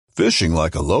Fishing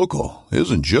like a local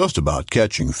isn't just about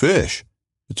catching fish.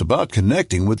 It's about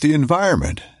connecting with the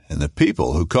environment and the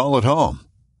people who call it home.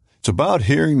 It's about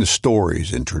hearing the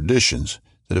stories and traditions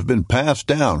that have been passed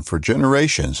down for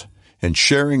generations and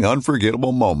sharing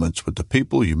unforgettable moments with the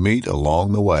people you meet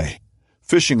along the way.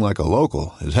 Fishing like a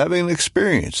local is having an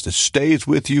experience that stays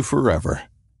with you forever.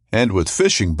 And with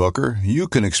Fishing Booker, you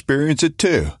can experience it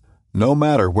too, no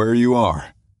matter where you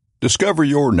are. Discover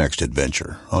your next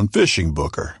adventure on Fishing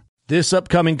Booker. This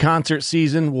upcoming concert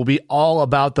season will be all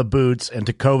about the boots, and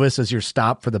Tecovas is your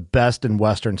stop for the best in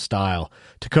Western style.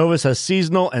 Tecovas has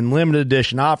seasonal and limited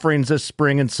edition offerings this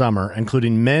spring and summer,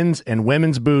 including men's and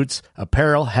women's boots,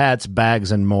 apparel, hats,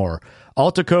 bags, and more.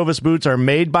 All Tecovas boots are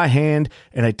made by hand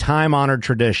in a time-honored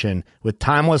tradition with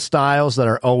timeless styles that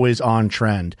are always on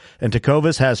trend. And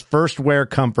Tecovas has first wear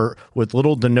comfort with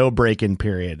little to no break-in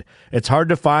period. It's hard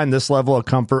to find this level of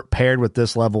comfort paired with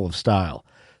this level of style.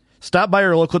 Stop by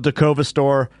your local Tecovas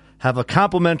store, have a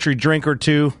complimentary drink or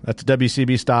two, that's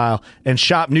WCB style, and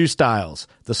shop new styles.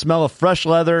 The smell of fresh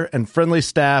leather and friendly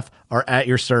staff are at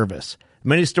your service.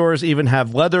 Many stores even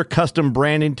have leather custom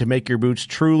branding to make your boots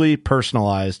truly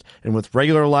personalized. And with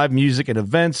regular live music and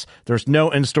events, there's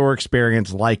no in-store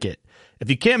experience like it.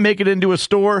 If you can't make it into a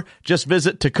store, just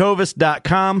visit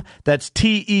tecovas.com. That's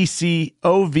TECOVAS.com.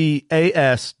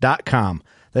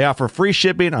 They offer free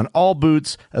shipping on all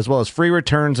boots, as well as free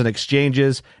returns and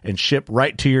exchanges, and ship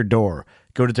right to your door.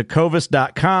 Go to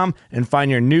tecovas.com and find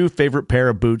your new favorite pair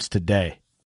of boots today.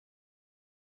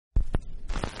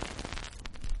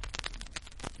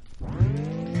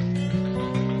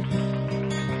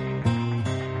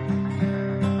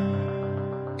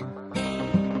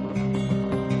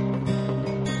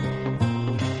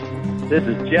 This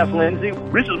is Jeff Lindsay.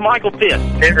 This is Michael Fitt.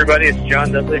 Hey, everybody, it's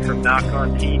John Dudley from Knock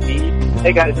on TV.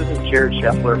 Hey, guys, this is Jared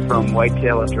Scheffler from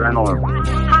Whitetail Adrenaline.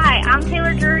 Hi, I'm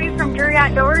Taylor Drury from Drury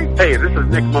Outdoors. Hey, this is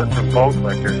Nick Munt from Bone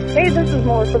Collector. Hey, this is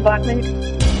Melissa Buckman.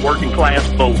 Working Class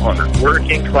Bowhunter.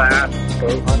 Working Class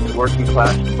Bowhunter. Working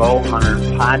Class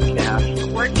Bowhunter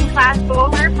Podcast. Working Class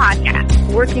Bowhunter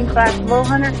Podcast. Working Class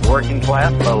Bowhunter. Working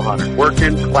Class Bowhunter.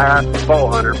 Working Class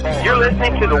Bowhunter. You're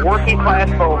listening to the Working Class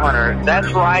Bowhunter.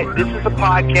 That's right. This is a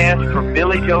podcast for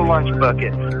Billy Joe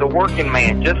Lunchbucket, the working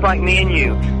man, just like me and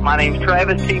you. My name's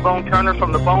Travis T-Bone Turner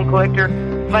from the Bone Collector.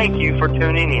 Thank you for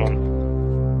tuning in.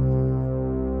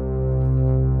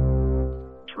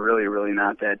 It's really, really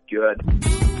not that good.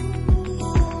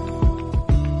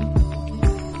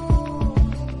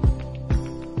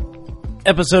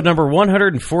 Episode number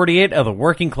 148 of the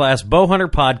Working Class Bowhunter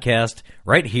Podcast,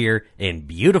 right here in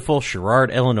beautiful Sherrard,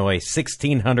 Illinois.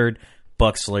 1600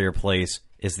 Buckslayer Place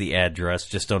is the address.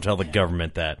 Just don't tell the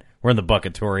government that. We're in the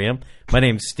Buckatorium. My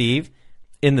name's Steve.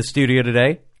 In the studio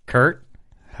today, Kurt.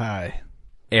 Hi.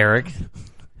 Eric.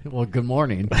 Well, good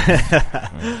morning.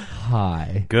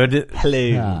 Hi. Good.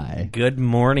 Hello. Hi. Good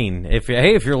morning. If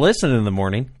you're listening in the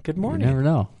morning, good morning. You never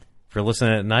know. If you're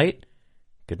listening at night,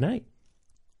 good night.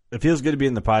 It feels good to be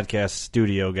in the podcast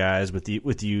studio, guys, with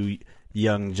you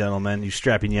young gentlemen, you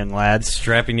strapping young lads.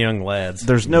 Strapping young lads.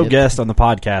 There's no guest on the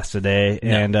podcast today,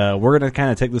 and we're going to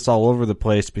kind of take this all over the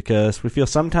place because we feel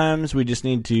sometimes we just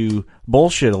need to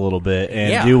bullshit a little bit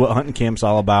and do what hunting camp's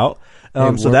all about.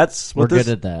 So that's what we're good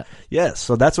at that. Yes,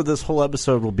 so that's what this whole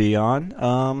episode will be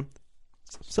on.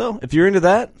 So if you're into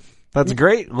that, that's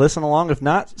great. Listen along. If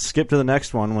not, skip to the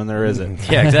next one when there isn't.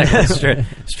 Yeah, exactly.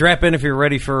 Strap in if you're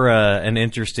ready for an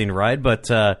interesting ride. But,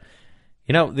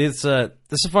 this is a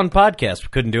fun podcast. We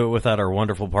couldn't do it without our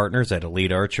wonderful partners at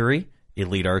Elite Archery,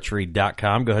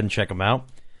 elitearchery.com. Go ahead and check them out.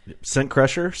 Scent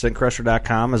Crusher,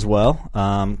 scentcrusher.com as well.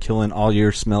 Killing all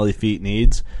your smelly feet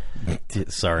needs.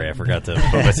 Sorry, I forgot to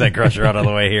put my Scent Crusher out of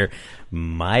the way here.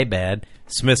 My bad.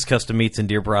 Smith's Custom Meats and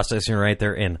Deer Processing right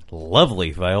there in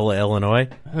lovely Viola, Illinois.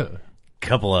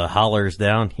 Couple of hollers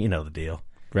down. You know the deal.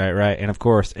 Right. And, of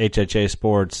course, HHA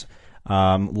Sports.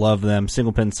 Love them.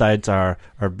 Single pin sights are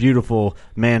our beautiful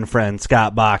man friend,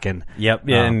 Scott Bakken. Yep.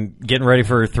 And getting ready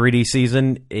for 3D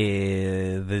season.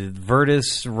 The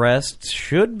Virtus Rest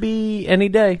should be any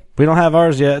day. We don't have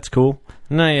ours yet. It's cool.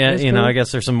 No, yeah, cool. I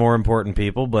guess there's some more important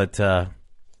people, but...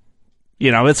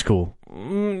 it's cool.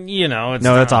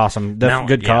 It's awesome.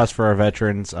 Good cause for our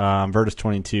veterans. Virtus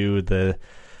 22,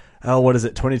 what is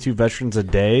it, 22 veterans a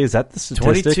day? Is that the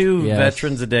statistic? 22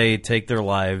 veterans a day take their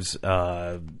lives due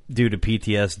to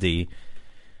PTSD.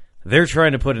 They're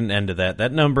trying to put an end to that.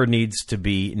 That number needs to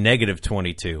be negative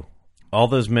 22. All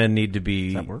those men need to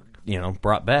be,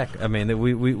 brought back. I mean,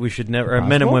 we should never,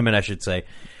 men and women, I should say,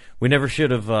 we never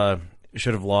should have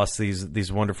lost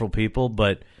these wonderful people,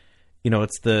 but...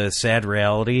 it's the sad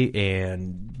reality,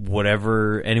 and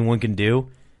whatever anyone can do,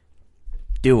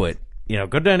 do it.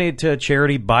 Go donate to a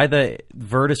charity. Buy the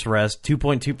Virtus Rest.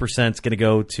 2.2% is going to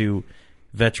go to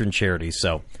veteran charities.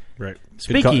 So, right.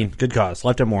 Speaking, good cause.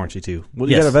 Lifetime warranty too. Well,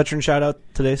 yes. You got a veteran shout out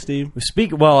today, Steve?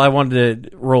 Well, I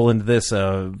wanted to roll into this.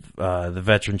 The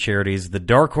veteran charities. The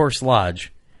Dark Horse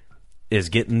Lodge is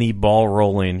getting the ball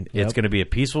rolling. Yep. It's going to be a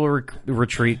peaceful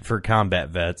retreat for combat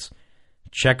vets.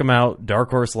 Check them out.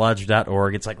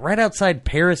 darkhorselodge.org. It's like right outside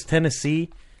Paris,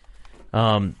 Tennessee.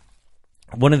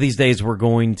 One of these days we're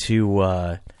going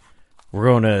to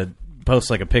post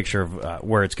like a picture of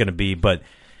where it's going to be, but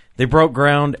they broke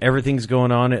ground. Everything's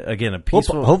going on. Again, a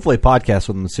peaceful. Hopefully, podcast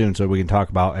with them soon so we can talk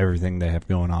about everything they have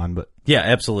going on. But yeah,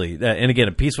 absolutely. And again,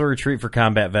 a peaceful retreat for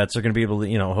combat vets. They're going to be able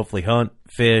to, hopefully hunt,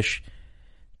 fish,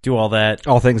 do all that.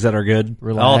 All things that are good.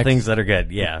 Relax. All things that are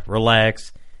good. Yeah,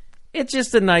 relax. It's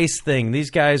just a nice thing.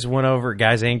 These guys went over,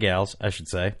 guys and gals, I should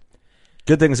say.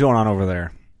 Good things going on over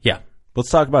there. Yeah. Let's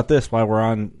talk about this while we're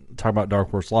on. Talk about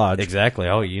Dark Horse Lodge. Exactly.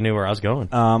 Oh, you knew where I was going.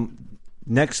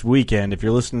 Next weekend, if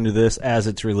you're listening to this as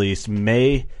it's released,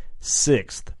 May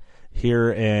 6th,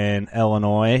 here in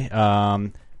Illinois,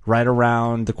 right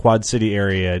around the Quad City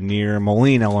area near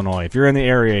Moline, Illinois. If you're in the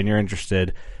area and you're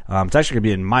interested, it's actually going to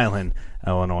be in Milan,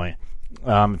 Illinois.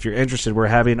 If you're interested, we're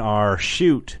having our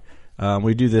shoot.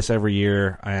 We do this every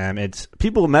year. It's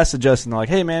people message us and they're like,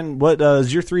 "Hey, man, what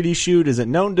is your 3D shoot? Is it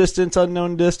known distance,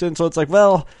 unknown distance?" So it's like,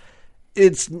 well,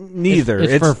 it's neither.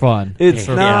 It's for fun. It's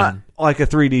for not fun. like a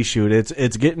 3D shoot.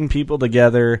 It's getting people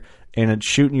together and it's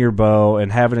shooting your bow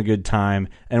and having a good time.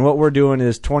 And what we're doing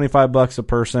is $25 a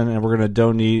person, and we're going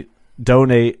to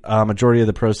donate majority of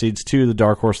the proceeds to the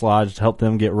Dark Horse Lodge to help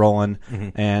them get rolling. Mm-hmm.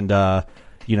 And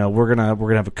we're gonna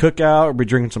have a cookout. We'll be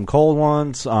drinking some cold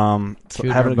ones.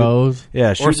 Shooting our bows.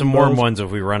 Or some warm ones if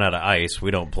we run out of ice.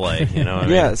 We don't play. You know what I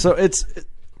mean? Yeah. So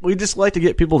we just like to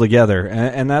get people together,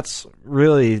 and that's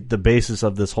really the basis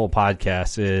of this whole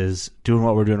podcast is doing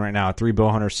what we're doing right now. 3 bow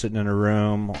hunters sitting in a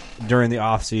room during the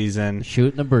off season,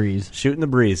 shooting the breeze,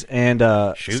 and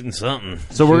shooting something.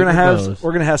 So we're gonna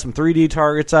have some 3D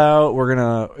targets out.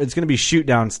 It's gonna be shoot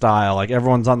down style. Like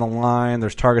everyone's on the line.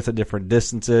 There's targets at different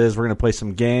distances. We're gonna play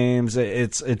some games.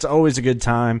 It's always a good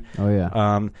time. Oh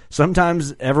yeah.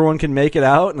 Sometimes everyone can make it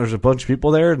out, and there's a bunch of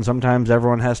people there, and sometimes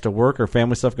everyone has to work or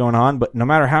family stuff going on. But no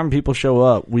matter how many people show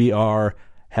up, we are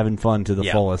having fun to the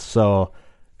fullest. So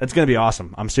it's going to be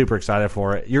awesome. I'm super excited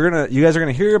for it. You guys are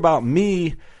going to hear about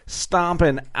me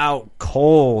stomping out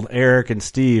cold Eric and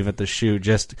Steve at the shoot,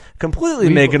 just completely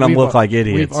making them look like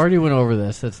idiots. We've already went over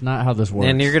this. That's not how this works.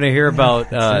 And you're going to hear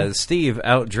about Steve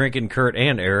out drinking Kurt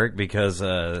and Eric because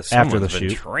someone's been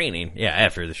training. Yeah,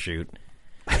 after the shoot.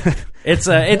 It's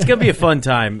going to be a fun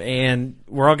time, and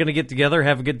we're all going to get together,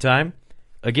 have a good time.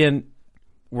 Again,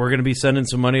 we're going to be sending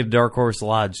some money to Dark Horse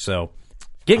Lodge, so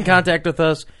get in contact with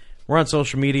us. We're on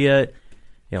social media,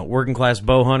 Working Class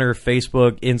Bowhunter,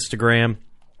 Facebook, Instagram,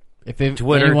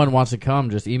 Twitter. Anyone wants to come,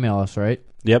 just email us, right?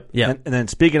 Yep. Yeah. And then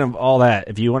speaking of all that,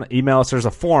 if you want to email us, there's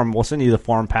a form. We'll send you the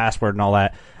form, password, and all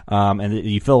that. And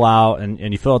you fill out and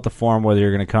you fill out the form whether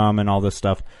you're going to come and all this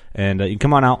stuff. And you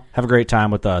come on out, have a great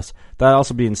time with us. That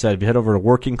also being said, if you head over to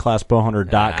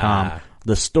workingclassbowhunter.com,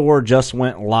 the store just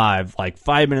went live like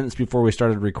 5 minutes before we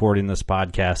started recording this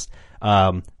podcast.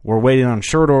 We're waiting on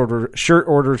shirt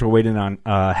orders. We're waiting on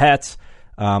hats.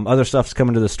 Other stuff's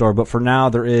coming to the store. But for now,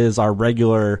 there is our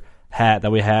regular hat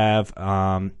that we have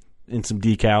and some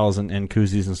decals and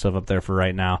koozies and stuff up there for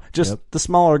right now. Just the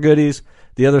smaller goodies.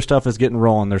 The other stuff is getting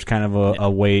rolling. There's kind of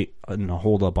a wait and a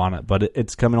hold up on it. But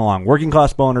it's coming along.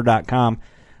 WorkingClassBowhunter.com.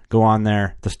 Go on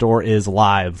there. The store is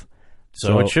live.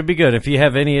 So it should be good. If you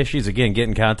have any issues, again, get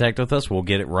in contact with us. We'll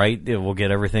get it right. We'll get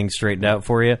everything straightened out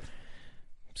for you.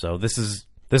 So this is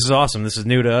awesome. This is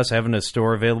new to us, having a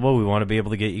store available. We want to be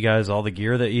able to get you guys all the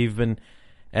gear that you've been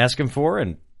asking for,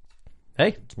 and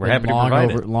hey, we're happy to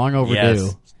provide it. Long overdue.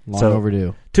 Yes. Long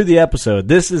overdue. To the episode.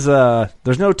 This is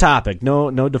there's no topic,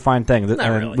 no defined thing. Not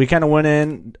really. We kind of went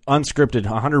in unscripted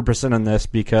 100% on this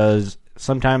because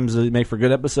sometimes they make for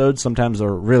good episodes, sometimes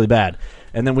they're really bad.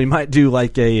 And then we might do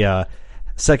like a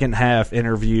second half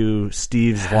interview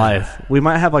Steve's life. We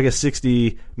might have like a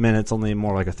 60 minutes, only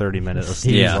more like a 30 minute of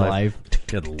Steve's life.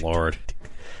 Good Lord.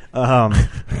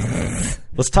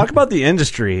 Let's talk about the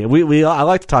industry. I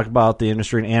like to talk about the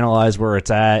industry and analyze where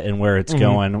it's at and where it's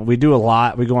going. We do a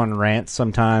lot. We go on rants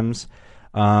sometimes.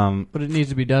 But it needs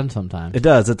to be done sometimes. It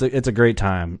does. It's a great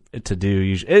time to do.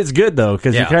 Usually. It's good though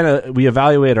because we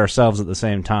evaluate ourselves at the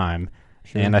same time,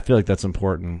 and I feel like that's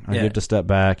important. I get to step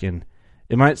back, and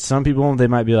some people they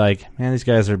might be like, man, these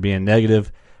guys are being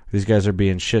negative. These guys are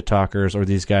being shit talkers, or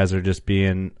these guys are just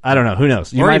being, I don't know. Who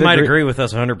knows? You might agree with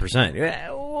us 100%.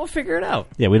 Yeah, we'll figure it out.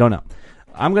 Yeah, we don't know.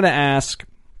 I'm going to ask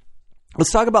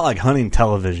let's talk about like hunting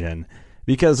television,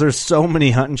 because there's so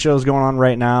many hunting shows going on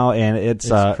right now, and it's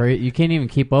crazy. You can't even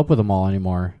keep up with them all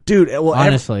anymore, dude. Well,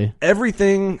 honestly,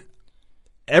 everything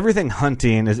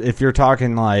hunting is, if you're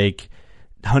talking like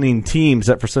hunting teams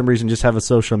that for some reason just have a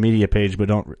social media page but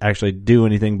don't actually do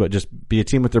anything but just be a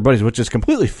team with their buddies, which is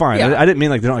completely fine. Yeah. I didn't mean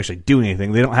like they don't actually do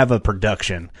anything. They don't have a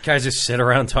production. Guys just sit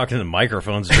around talking to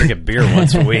microphones, drinking beer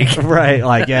once a week. Right,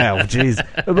 like, yeah, well, geez.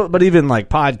 But even like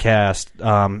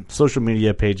podcast, social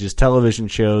media pages, television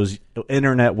shows,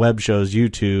 internet web shows,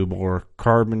 YouTube or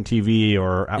Carbon TV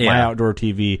or My Outdoor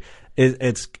TV,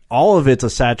 it's all of it's a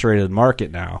saturated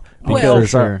market now,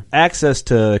 because access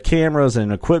to cameras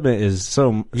and equipment is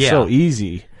so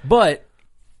easy. But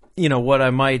you know what, I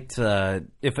might,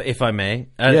 if I may,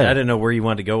 I didn't know where you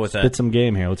wanted to go with that. Spit some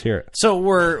game here. Let's hear it. So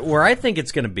where I think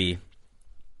it's going to be,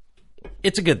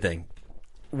 it's a good thing.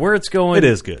 Where it's going, it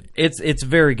is good. It's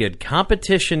very good.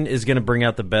 Competition is going to bring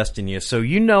out the best in you. So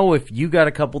if you got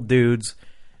a couple dudes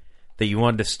that you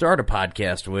wanted to start a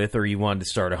podcast with, or you wanted to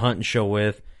start a hunting show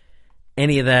with,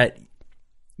 any of that,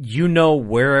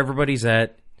 where everybody's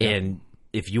at, and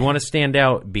if you want to stand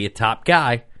out, be a top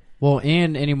guy. Well,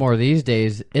 and anymore these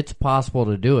days, it's possible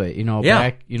to do it.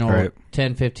 Back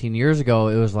 10, 15 years ago,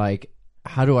 it was like,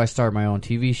 how do I start my own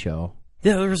TV show?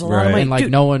 Yeah, there was a lot of money.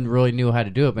 And no one really knew how to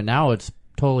do it, but now it's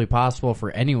totally possible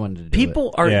for anyone to do it.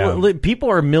 People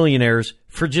are millionaires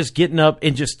for just getting up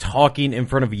and just talking in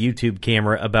front of a YouTube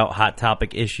camera about hot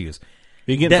topic issues.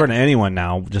 You get in front of anyone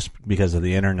now just because of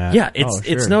the internet. Yeah,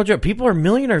 it's no joke. People are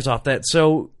millionaires off that.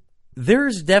 So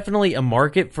there's definitely a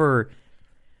market for.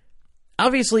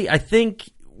 Obviously, I think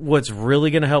what's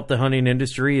really going to help the hunting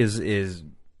industry is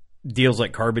deals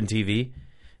like Carbon TV,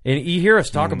 and you hear us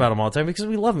talk about them all the time because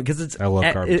we love them. Because I love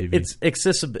Carbon TV. It's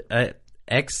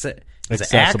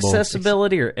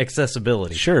accessibility or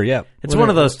accessibility. Sure, yeah, it's one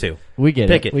of those two. We get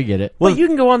Pick it. We get it. Well, you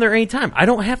can go on there anytime. I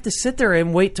don't have to sit there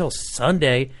and wait till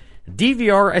Sunday.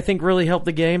 DVR, I think, really helped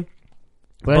the game.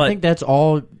 But I think that's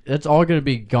all going to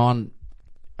be gone.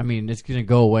 I mean, it's going to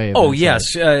go away eventually. Oh,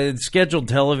 yes. Scheduled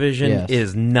television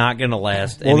is not going to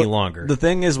last any longer. The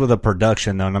thing is with a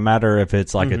production, though, no matter if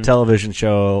it's like a television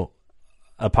show,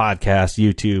 a podcast,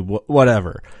 YouTube,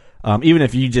 whatever, even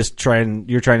if you're trying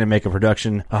to make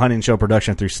a hunting show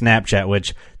production through Snapchat,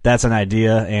 which that's an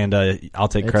idea, and I'll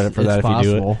take credit for that if you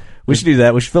do it. We should do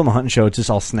that. We should film a hunting show. It's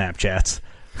just all Snapchats.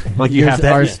 Like you have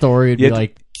that. Our story would be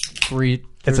like 13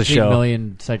 it's a show.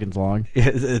 million seconds long.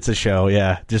 It's a show,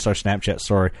 yeah. Just our Snapchat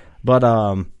story. But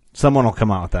someone will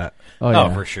come out with that.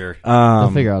 Oh, for sure.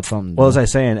 They'll figure out something. What was I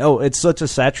saying? It's such a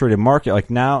saturated market. Like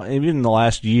now, even in the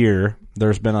last year,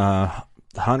 there's been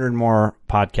 100 more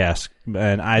podcasts,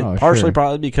 and partially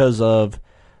probably because of.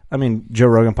 I mean, Joe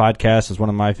Rogan podcast is one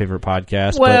of my favorite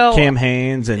podcasts. Well, but Cam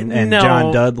Haines and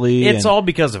John Dudley. It's all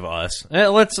because of us.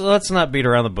 Let's not beat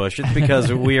around the bush. It's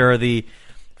because we are the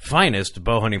finest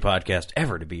bow hunting podcast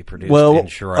ever to be produced in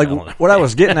Shire Island. What I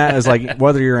was getting at is like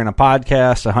whether you're in a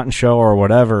podcast, a hunting show, or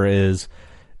whatever,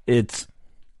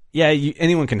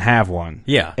 anyone can have one.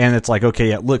 Yeah. And it's like,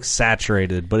 okay, it looks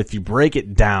saturated, but if you break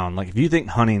it down, like if you think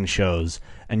hunting shows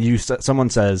and someone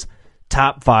says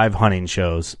top 5 hunting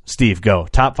shows, Steve, go.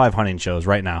 Top 5 hunting shows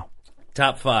right now.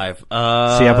 Top 5. See,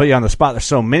 I put you on the spot. There's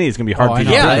so many, it's going to be hard for you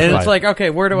to Yeah, and identify. it's like, okay,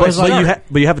 where do I start?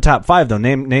 But you have a top 5, though.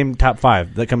 Name top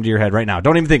 5 that come to your head right now.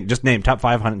 Don't even think. Just name top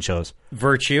 5 hunting shows.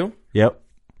 Virtue. Yep.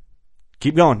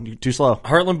 Keep going. You're too slow.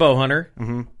 Heartland Bowhunter.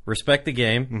 Mm-hmm. Respect the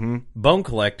Game. Mm-hmm. Bone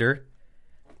Collector.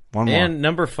 One more. And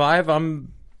number 5, I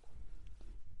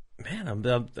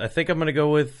think I'm going to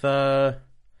go with...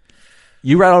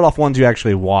 You rattled off ones you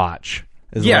actually watch.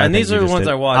 Yeah, and these are the ones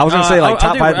I watch. I was going to say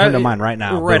top 5 come to mind right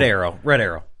now. Red Arrow.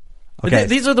 Okay.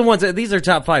 These are the ones. These are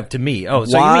top 5 to me. Oh,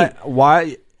 so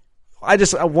why? I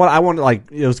wanted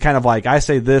like it was kind of like I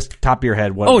say this top of your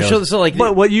head. So like,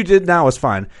 but what you did now is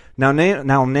fine. Now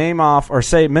name off or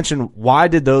mention why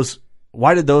did those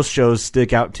shows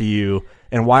stick out to you,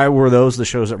 and why were those the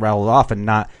shows that rattled off and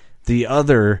not the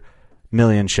other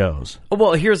million shows?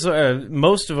 Well, here's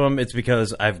most of them. It's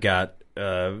because I've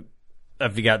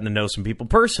gotten to know some people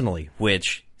personally,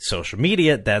 which social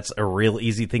media, that's a real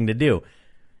easy thing to do.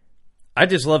 I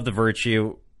just love the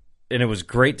Virtue, and it was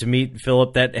great to meet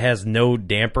Philip. That has no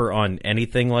damper on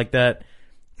anything like that.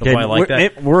 Okay, I like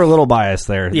that. We're a little biased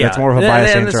there. Yeah, that's more of a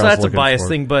biased answer. That's a biased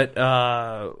thing, but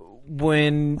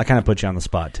when... I kind of put you on the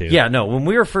spot, too. Yeah, no, when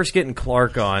we were first getting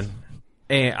Clark on,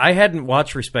 and I hadn't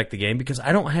watched Respect the Game because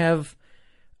I don't have...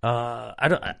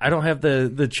 I don't have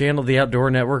the channel, the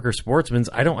Outdoor Network or Sportsman's.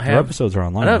 I don't have... Their episodes are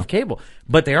online. I don't have cable.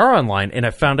 But they are online, and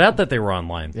I found out that they were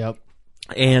online. Yep.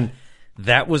 And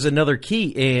that was another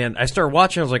key. And I started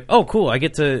watching. I was like, oh, cool. I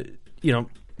get to,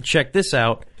 check this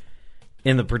out,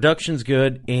 and the production's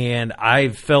good, and I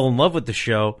fell in love with the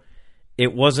show.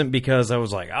 It wasn't because I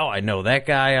was like, oh, I know that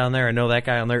guy on there, I know that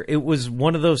guy on there. It was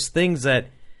one of those things that,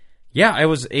 yeah, I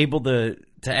was able to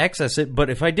access it, but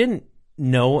if I didn't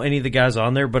know any of the guys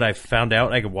on there, but I found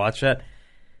out I could watch that,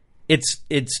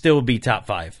 it'd still be top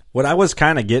 5. What I was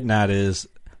kind of getting at is,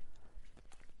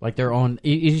 like, their own,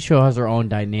 each show has their own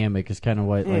dynamic is kind of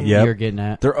what you're getting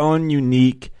at. Their own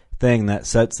unique thing that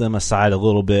sets them aside a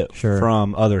little bit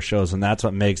from other shows, and that's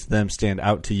what makes them stand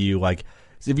out to you. Like,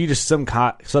 if you just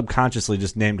subconsciously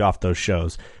just named off those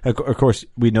shows. Of course,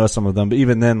 we know some of them, but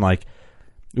even then, like,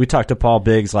 we talked to Paul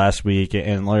Biggs last week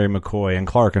and Larry McCoy and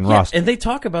Clark and Ross. And they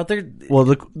talk about their... Well,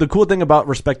 the cool thing about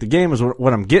Respect the Game is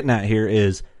what I'm getting at here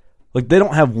is, like, they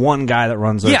don't have one guy that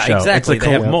runs their show. Yeah, exactly. They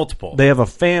have multiple. They have a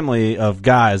family of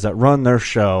guys that run their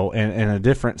show in a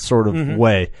different sort of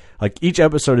way. Like, each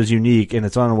episode is unique, and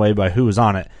it's on the way by who is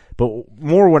on it. But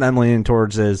more what I'm leaning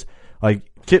towards is, like,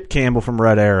 Kip Campbell from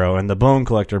Red Arrow and the Bone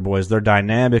Collector boys, their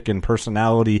dynamic and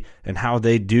personality and how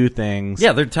they do things.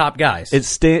 Yeah, they're top guys. It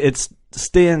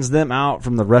stands them out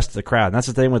from the rest of the crowd. And that's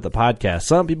the thing with the podcast.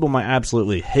 Some people might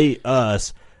absolutely hate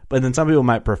us, but then some people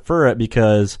might prefer it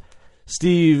because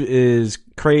Steve is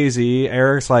crazy.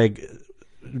 Eric's like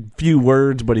few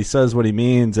words, but he says what he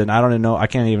means. And I don't even know. I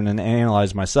can't even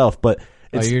analyze myself. But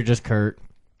you're just Kurt.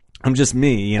 I'm just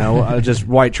me, you know, just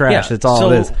white trash. That's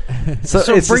all it is.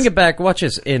 So bring it back. Watch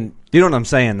this. And you know what I'm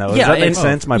saying, though? Does that make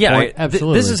sense? My point?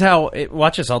 Absolutely. This is how...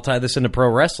 watch this. I'll tie this into pro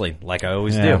wrestling like I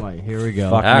always do. Like, here we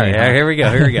go. All right, here we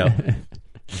go.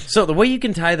 So the way you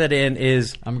can tie that in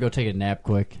is... I'm going to go take a nap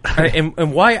quick.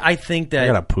 And why I think that... I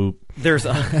got to poop. There's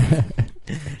a...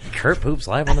 Kurt poops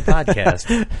live on the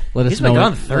podcast. He's been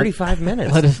gone 35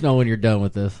 minutes. Let us know when you're done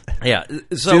with this. Yeah.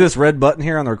 So, see this red button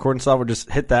here on the recording software? Just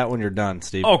hit that when you're done,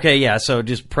 Steve. Okay, yeah. So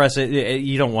just press it.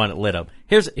 You don't want it lit up.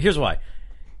 Here's why.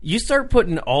 You start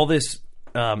putting all this,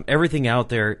 everything out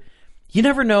there, you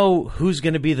never know who's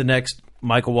going to be the next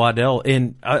Michael Waddell.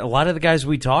 And a lot of the guys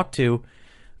we talk to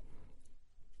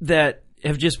that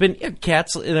have just been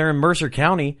cats, they're in Mercer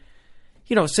County.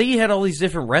 You know, say you had all these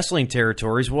different wrestling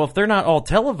territories. Well, if they're not all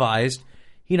televised,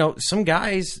 you know, some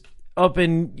guys up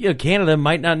in Canada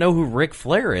might not know who Ric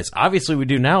Flair is. Obviously, we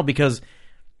do now because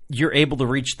you're able to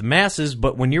reach the masses.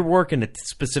 But when you're working a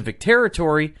specific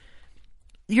territory,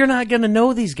 you're not going to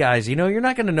know these guys. You know, you're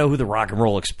not going to know who the Rock and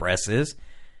Roll Express is.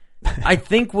 I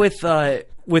think with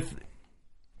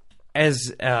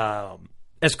as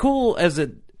cool as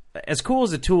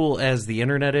a tool as the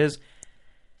internet is,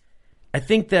 I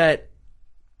think that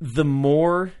the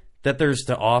more that there's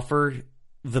to offer,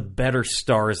 the better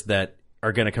stars that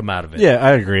are going to come out of it. Yeah,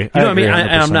 I agree. You know what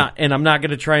I mean? I'm not going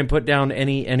to try and put down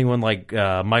anyone like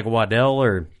Michael Waddell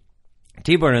or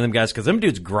T-Bone and them guys because them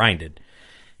dudes grinded.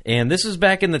 And this is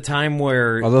back in the time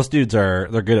where those dudes they're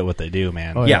good at what they do,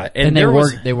 man. Oh, yeah, and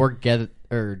they work good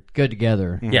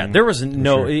together. Yeah, there was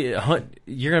no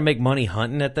you're gonna make money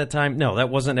hunting at that time. No, that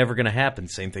wasn't ever gonna happen.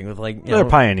 Same thing with they're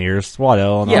pioneers,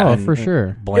 Waddell, and for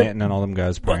sure, Blanton and all them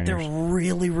guys. Pioneers. But they're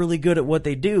really, really good at what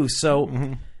they do. So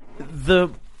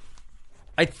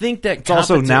I think that it's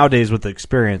also nowadays with the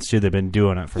experience too. They've been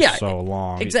doing it for so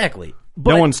long. Exactly.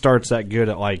 No one starts that good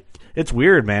at It's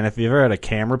weird, man. If you've ever had a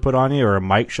camera put on you or a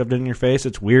mic shoved in your face,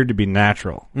 it's weird to be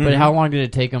natural. But how long did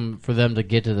it take for them to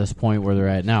get to this point where they're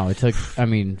at now? It took,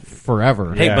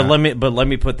 forever. Hey, but let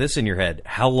me put this in your head.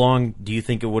 How long do you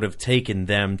think it would have taken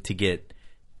them to get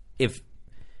if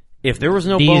there was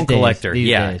no Bone Collector?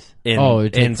 Days.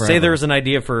 And say there was an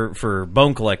idea for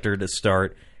Bone Collector to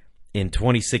start in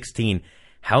 2016.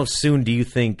 How soon do you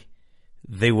think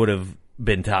they would have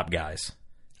been top guys?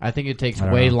 I think it takes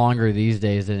way longer these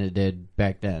days than it did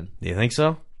back then. Do you think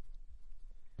so?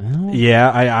 Yeah,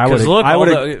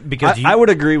 I would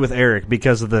agree with Eric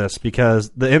because of this. Because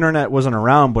the internet wasn't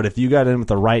around, but if you got in with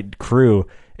the right crew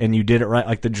and you did it right,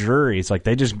 like the juries, like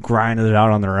they just grinded it out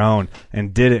on their own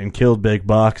and did it and killed big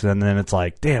bucks. And then it's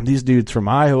like, damn, these dudes from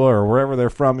Iowa or wherever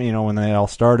they're from, when they all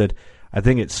started. I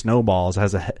think it snowballs.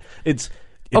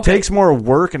 It takes more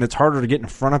work and it's harder to get in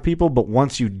front of people, but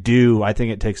once you do, I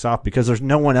think it takes off because there's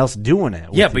no one else doing it.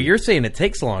 Yeah, but you're saying it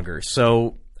takes longer.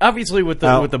 So obviously, with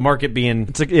the market being,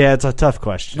 it's a tough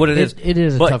question. What it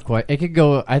is a tough question. It could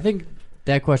go. I think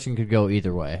that question could go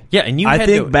either way. Yeah, and I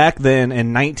think back then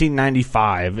in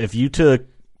 1995, if you took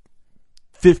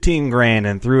 $15,000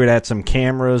 and threw it at some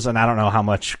cameras, and I don't know how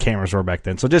much cameras were back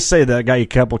then. So just say that got you a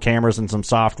couple cameras and some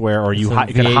software, or you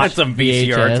could hire some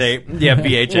VCR tape,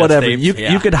 VHS, whatever. Tapes,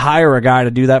 you could hire a guy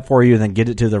to do that for you, and then get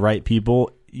it to the right people.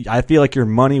 I feel like your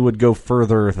money would go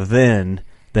further then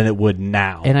than it would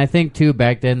now. And I think too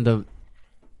back then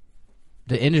the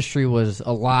the industry was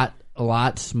a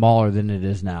lot smaller than it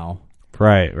is now.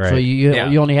 Right. So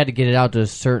you only had to get it out to a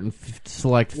certain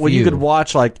select few. Well, you could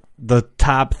watch like the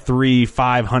top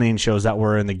 3-5 hunting shows that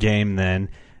were in the game then,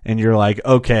 and you're like,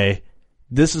 okay,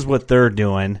 this is what they're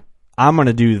doing. I'm going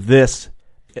to do this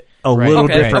a little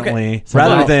differently, okay. So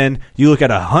rather than you look at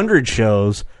 100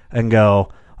 shows and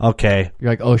go, okay.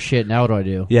 You're like, oh shit, now what do I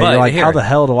do? Yeah, you're like, how the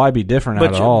hell do I be different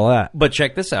out of all that? But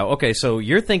check this out. Okay, so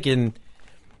you're thinking,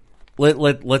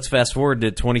 let's fast forward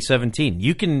to 2017.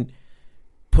 You can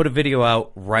put a video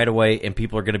out right away and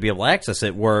people are going to be able to access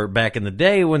it, where back in the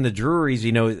day when the Drurys,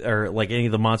 or like any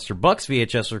of the Monster Bucks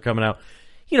VHS were coming out,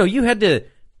 you had to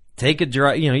take a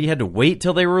drive, you had to wait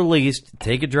till they were released,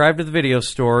 take a drive to the video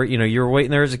store, you were waiting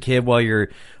there as a kid while your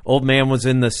old man was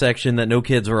in the section that no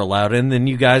kids were allowed in, then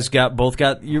you guys both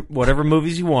got your whatever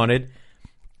movies you wanted,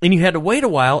 and you had to wait a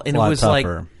while, and it was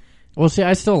tougher. Like... Well, see,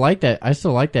 I still like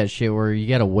that shit where you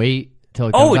got to wait till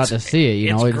it comes out to see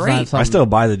it. It's great. Not I still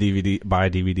buy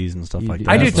DVDs and stuff like that.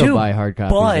 I do too. Buy hard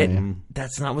copies, but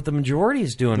that's not what the majority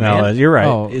is doing. No, man. You're right.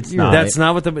 Oh, it's not. Right. That's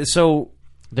not what so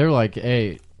they're like,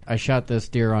 hey, I shot this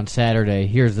deer on Saturday.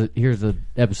 Here's the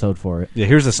episode for it. Yeah,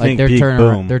 here's a sneak peek.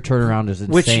 Boom. Their turnaround is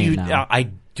insane. Which now.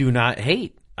 I do not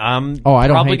hate. I don't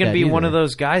probably hate going to be either. one of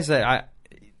those guys that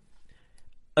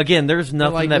Again, there's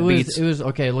nothing that beats. It was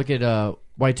okay. Look at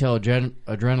Whitetail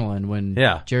Adrenaline when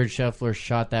Jared Scheffler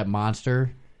shot that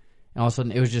monster. And all of a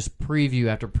sudden, it was just preview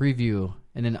after preview.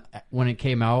 And then when it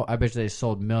came out, I bet you they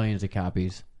sold millions of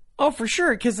copies. Oh, for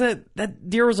sure, because that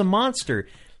deer was a monster.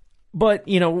 But,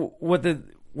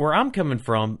 where I'm coming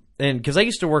from, and because I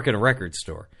used to work at a record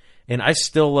store, and I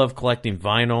still love collecting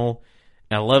vinyl,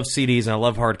 and I love CDs, and I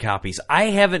love hard copies. I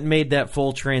haven't made that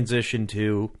full transition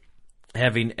to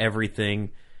having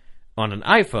everything on an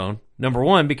iPhone. Number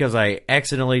one, because I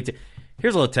accidentally...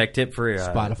 Here's a little tech tip for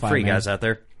Spotify, you guys out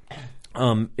there.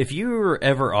 If you were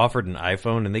ever offered an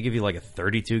iPhone and they give you like a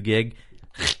 32 gig,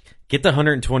 get the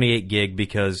 128 gig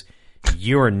because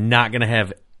you are not going to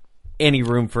have any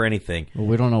room for anything. Well,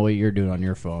 we don't know what you're doing on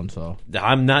your phone, so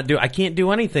I can't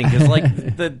do anything because like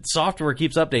the software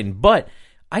keeps updating. But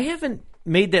I haven't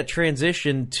made that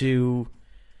transition to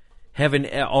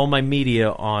having all my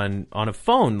media on a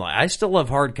phone. Like, I still love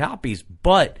hard copies,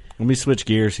 but let me switch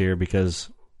gears here because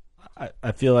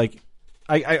I feel like.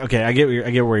 I get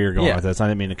where you're going with this. I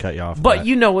didn't mean to cut you off. But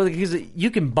because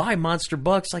you can buy Monster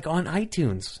Bucks like on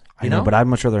iTunes. I know, but I'd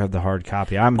much rather have the hard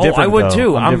copy. I'm different. I would though.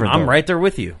 too. I'm right there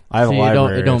with you. I have a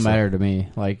library. It don't matter to me.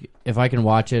 Like if I can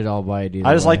watch it, I'll buy it.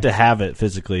 I just like to have it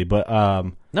physically. But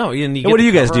no. What do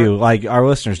you guys do? Like our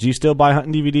listeners, do you still buy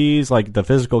hunting DVDs? Like the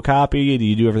physical copy? Do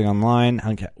you do everything online?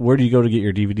 Where do you go to get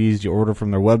your DVDs? Do you order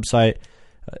from their website,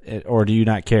 or do you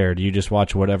not care? Do you just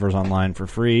watch whatever's online for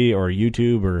free or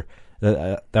YouTube or?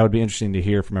 That would be interesting to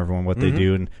hear from everyone what they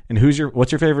do and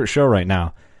what's your favorite show right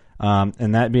now.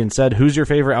 And that being said, who's your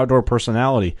favorite outdoor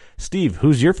personality? Steve,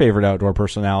 who's your favorite outdoor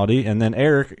personality? And then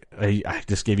Eric, I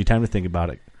just gave you time to think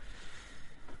about it.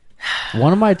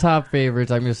 One of my top favorites,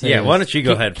 I'm going to say. Yeah, why don't you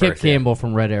go ahead Kip first? Campbell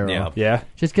from Red Arrow. Yeah.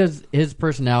 Just because his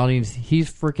personality,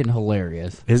 he's freaking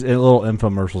hilarious. His little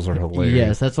infomercials are hilarious.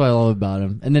 Yes, that's what I love about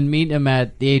him. And then meeting him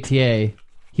at the ATA.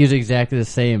 He was exactly the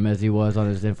same as he was on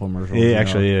his infomercial. He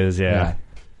actually is, yeah.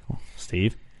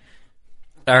 Steve?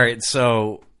 All right,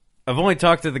 so I've only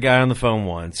talked to the guy on the phone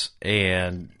once,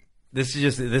 and this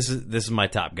is my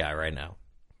top guy right now.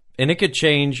 And it could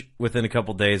change within a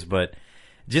couple days, but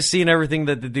just seeing everything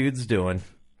that the dude's doing,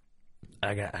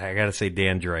 I got to say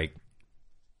Dan Drake.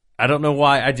 I don't know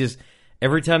why.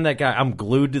 Every time that guy, I'm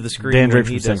glued to the screen. Dan Drake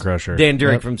from Scent Crusher. Dan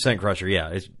Drake from Scent Crusher, yeah.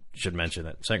 I should mention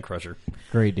that. Scent Crusher.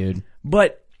 Great dude.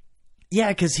 But, yeah,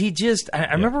 because he just...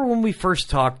 I remember when we first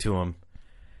talked to him,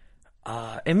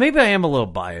 and maybe I am a little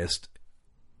biased.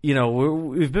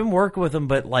 We've been working with him,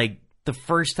 but, like, the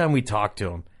first time we talked to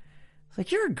him, it's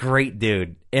like, you're a great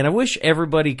dude, and I wish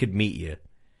everybody could meet you.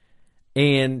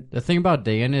 And... The thing about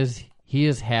Dan is he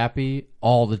is happy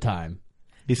all the time.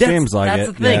 He seems like that's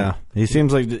it. The thing. Yeah. He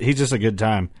seems like he's just a good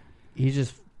time. He's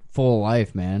just full of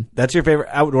life, man. That's your favorite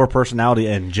outdoor personality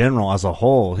in general as a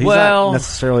whole. He's not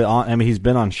necessarily on. I mean, he's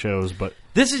been on shows, but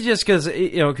this is just because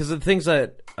because of the things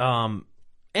that. And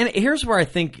here's where I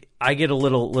think I get a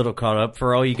little caught up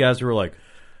for all you guys who are like,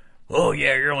 oh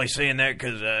yeah, you're only saying that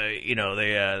because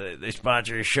they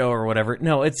sponsor a show or whatever.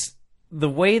 No, it's the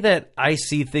way that I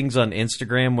see things on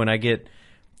Instagram when I get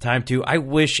time to. I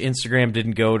wish Instagram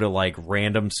didn't go to like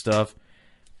random stuff.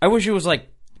 I wish it was like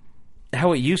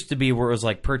how it used to be, where it was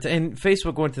like and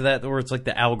Facebook went to that, where it's like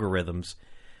the algorithms.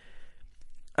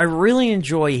 I really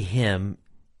enjoy him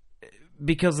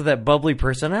because of that bubbly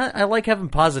person. I like having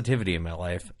positivity in my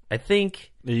life. I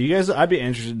think you guys. I'd be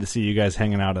interested to see you guys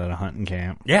hanging out at a hunting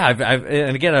camp. Yeah,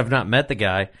 and again, I've not met the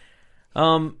guy,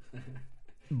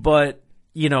 but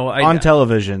on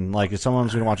television, like if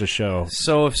someone's going to watch a show.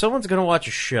 So if someone's going to watch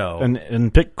a show,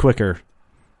 and pick quicker,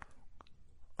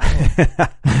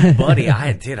 buddy,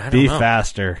 I don't be know.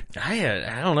 faster.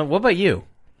 I don't know. What about you?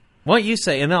 Why don't you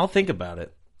say, and I'll think about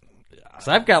it.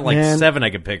 So I've got 7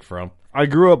 I could pick from. I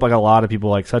grew up like a lot of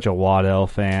people, like such a Waddell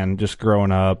fan, just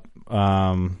growing up.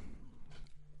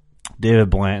 David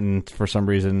Blanton, for some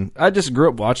reason, I just grew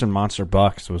up watching Monster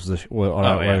Bucks. Was what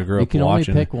I grew up watching. You can only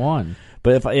pick one.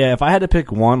 But if I had to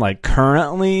pick one, like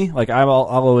currently, like I'll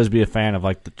always be a fan of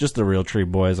like just the Real Tree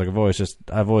Boys. Like I've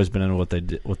always been into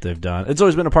what they've done. It's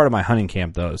always been a part of my hunting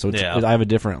camp though, so I have a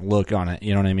different look on it.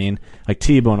 You know what I mean? Like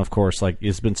T-Bone, of course, like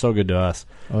it's been so good to us.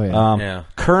 Oh yeah.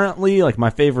 Currently, like my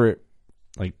favorite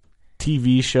like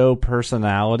TV show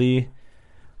personality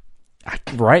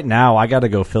right now, I got to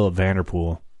go Philip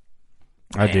Vanderpool.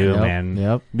 I do, man.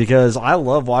 Yep. Because I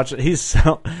love watching. He's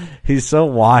so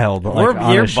wild.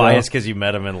 You're biased because you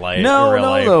met him in life.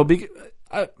 No.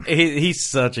 He's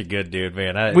such a good dude,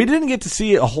 man. We didn't get to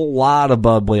see a whole lot of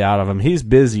bubbly out of him. He's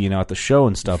busy, at the show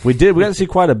and stuff. We got to see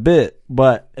quite a bit,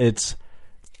 but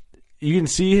you can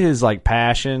see his like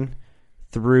passion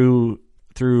through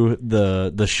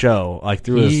the show, like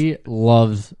through he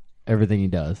loves everything he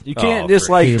does. You can't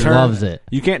he loves it.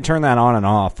 You can't turn that on and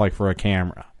off like for a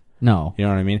camera. No. You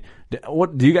know what I mean?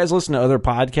 What do you guys listen to other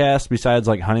podcasts besides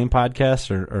like hunting podcasts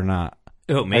or not?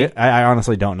 Oh, me? I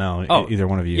honestly don't know either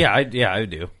one of you. Yeah, I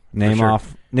do.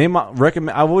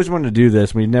 Recommend. I've always wanted to do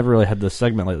this. We never really had this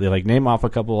segment lately. Like name off a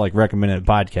couple like recommended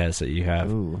podcasts that you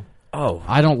have. Ooh. Oh,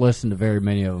 I don't listen to very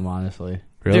many of them, honestly.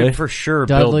 Really? Dude, for sure,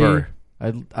 Dudley, Bill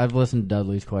Burr. I've listened to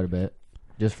Dudley's quite a bit,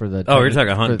 just for the. Oh, you're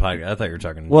talking hunting podcast. I thought you were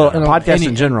talking. Podcasts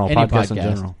in general. Podcasts in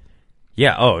general.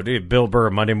 Yeah. Oh, dude, Bill Burr,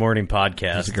 Monday Morning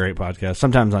Podcast. It's a great podcast.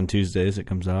 Sometimes on Tuesdays it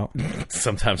comes out.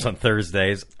 Sometimes on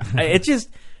Thursdays. It just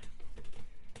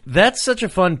that's such a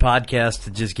fun podcast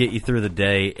to just get you through the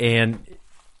day. And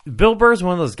Bill Burr's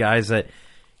one of those guys that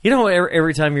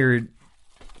every time you're,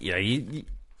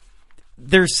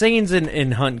 there's sayings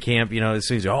in hunt camp. As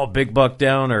soon as you're big buck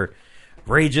down or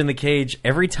rage in the cage.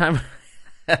 Every time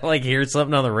I hear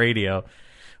something on the radio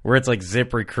where it's like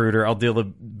Zip Recruiter, I'll deal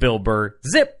with Bill Burr.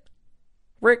 Zip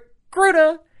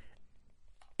Recruiter.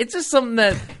 It's just something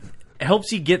that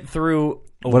helps you get through.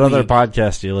 What other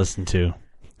podcasts do you listen to?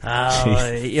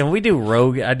 We do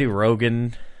Rogan. I do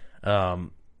Rogan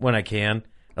when I can.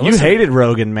 You hated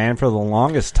Rogan, man, for the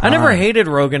longest time. I never hated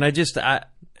Rogan. I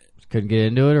couldn't get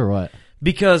into it, or what?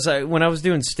 Because when I was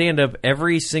doing stand-up,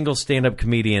 every single stand-up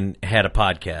comedian had a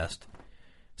podcast.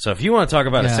 So if you want to talk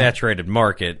about a saturated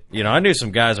market, I knew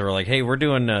some guys that were like, hey, we're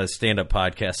doing a stand-up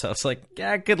podcast. I was like,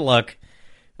 yeah, good luck.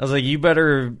 I was like, you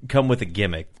better come with a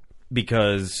gimmick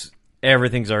because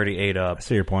everything's already ate up. I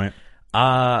see your point.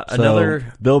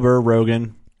 Another Bill Burr,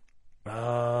 Rogan.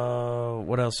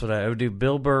 What else would I would do?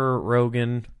 Bill Burr,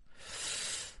 Rogan.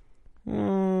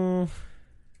 I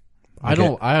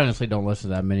honestly don't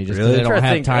listen to that many just because I don't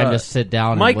have time to sit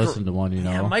down and listen to one.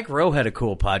 Yeah, Mike Rowe had a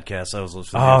cool podcast I was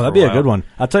listening to. Oh, that'd be a good one.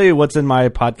 I'll tell you what's in my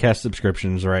podcast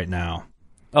subscriptions right now.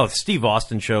 Oh, the Steve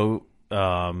Austin show.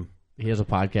 He has a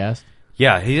podcast.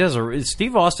 Yeah,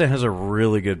 Steve Austin has a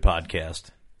really good podcast.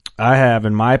 I have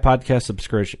in my podcast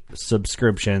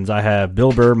subscriptions, I have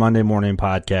Bill Burr Monday Morning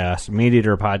Podcast, Meat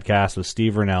Eater Podcast with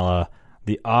Steve Ranella,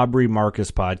 the Aubrey Marcus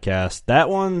Podcast. That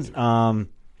one's, I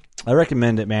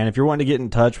recommend it, man. If you're wanting to get in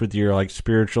touch with your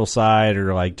spiritual side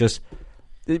or just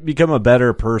become a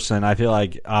better person, I feel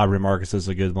like Aubrey Marcus is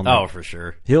a good one. Oh, for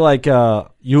sure. He'll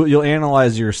you'll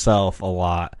analyze yourself a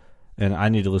lot. And I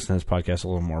need to listen to this podcast a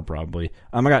little more, probably.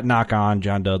 I got Knock On,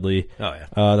 John Dudley. Oh,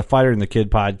 yeah. The Fighter and the Kid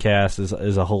podcast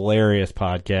is a hilarious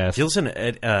podcast. You listen to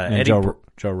Eddie...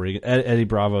 Joe Regan. Eddie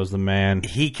Bravo's the man.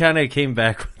 He kind of came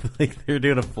back with, they were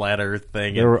doing a Flat Earth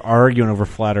thing. They were arguing over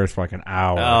Flat Earth for an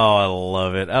hour. Oh, I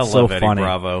love it. I love Eddie funny.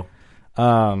 Bravo.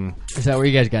 Is that where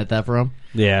you guys got that from?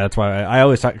 Yeah, that's why I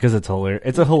always talk, because it's hilarious.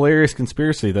 It's a hilarious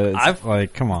conspiracy that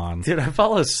it's come on. Dude, I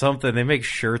follow something. They make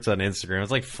shirts on Instagram.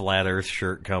 It's like Flat Earth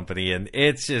Shirt Company, and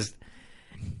it's just...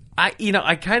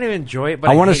 I kind of enjoy it,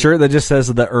 but I want a shirt that just says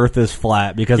the Earth is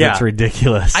flat because it's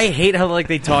ridiculous. I hate how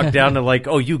they talk down to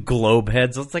oh, you globe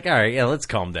heads. It's like, all right, yeah, let's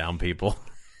calm down, people.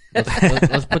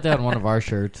 Let's put that on one of our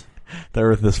shirts. The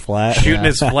Earth is flat. Shooting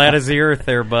as flat as the Earth,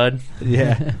 there, bud.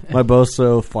 Yeah, my bow's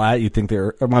so flat you think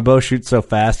my bow shoots so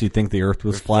fast you think the Earth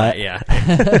was flat. Yeah,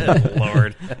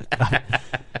 Lord.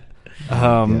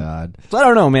 God. So I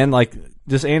don't know, man.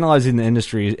 Just analyzing the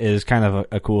industry is kind of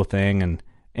a cool thing, and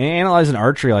analyzing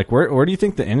archery, like where do you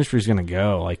think the industry is going to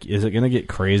go? Like, is it going to get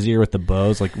crazier with the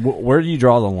bows? Like, where do you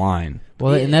draw the line?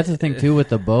 Well, and that's the thing too with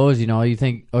the bows. You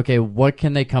think, okay, what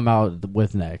can they come out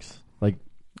with next? Like,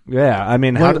 yeah, I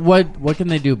mean, what can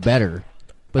they do better?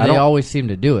 But they always seem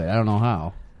to do it. I don't know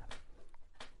how.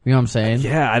 You know what I'm saying?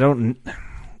 Yeah, I don't.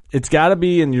 It's got to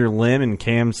be in your limb and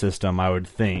cam system, I would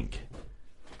think.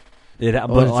 It's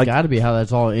got to be how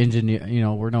that's all engineered.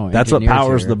 We're no. That's what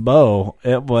powers the bow.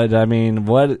 But I mean,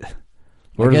 what?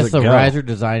 Where I guess does it the go? riser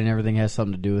design and everything has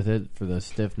something to do with it for the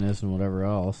stiffness and whatever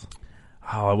else.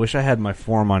 Oh, I wish I had my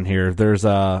form on here. There's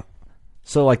so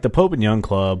like the Pope and Young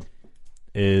Club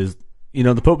is,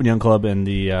 the Pope and Young Club and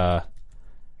the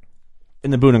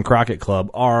Boone and Crockett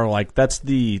Club are like that's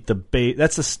the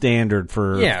standard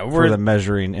for the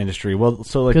measuring industry. Well,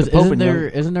 so like the Pope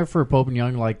isn't there for Pope and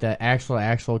Young like that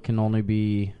axle can only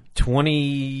be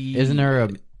 20? Isn't there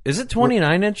is it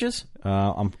 29 inches?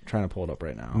 I'm trying to pull it up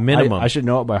right now. Minimum. I should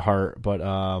know it by heart,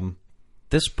 but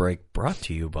this break brought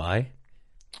to you by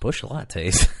Bush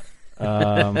Lattes.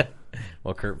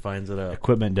 While Kurt finds it up.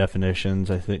 Equipment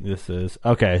definitions, I think this is.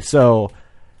 Okay, so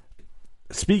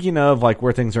speaking of like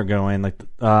where things are going, like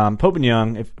Pope and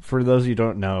Young, for those of you who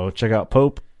don't know, check out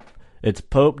Pope. It's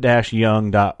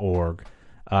pope-young.org.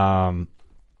 And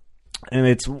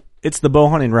it's the bow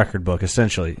hunting record book,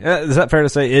 essentially. Is that fair to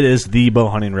say? It is the bow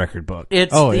hunting record book.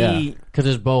 Because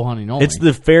it's bow hunting only. It's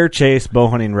the Fair Chase bow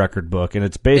hunting record book, and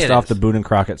it's based off the Boone and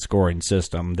Crockett scoring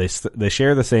system. They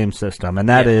share the same system, and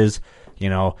that is,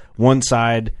 one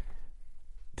side,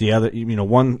 the other,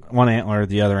 one antler,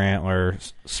 the other antler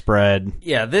spread.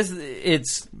 Yeah,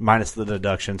 it's minus the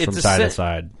deductions from side to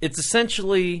side. It's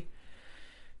essentially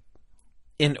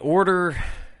in order.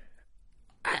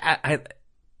 I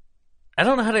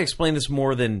don't know how to explain this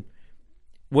more than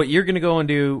what you're going to go and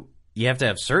do. You have to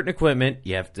have certain equipment.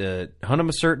 You have to hunt them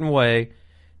a certain way.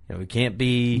 It can't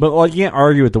be. But you can't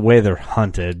argue with the way they're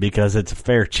hunted because it's a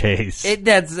fair chase.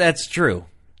 That's true.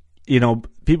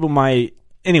 People might.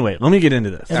 Anyway, let me get into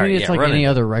this. I mean, it's like any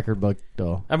other record book,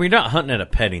 though. I mean, you're not hunting at a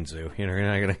petting zoo. You're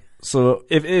not gonna. So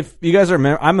if you guys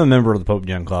are, I'm a member of the Pope and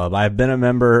Young Club. I've been a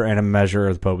member and a measurer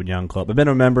of the Pope and Young Club. I've been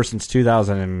a member since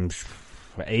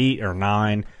 2008 or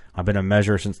 9. I've been a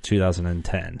measurer since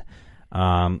 2010.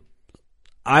 I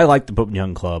like the Pope and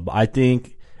Young Club. I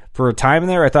think for a time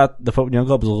there, I thought the Pope and Young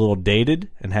Club was a little dated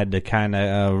and had to kind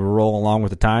of roll along with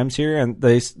the times here. And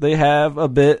they have a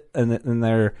bit, and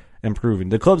they're improving.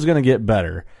 The club's going to get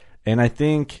better, and I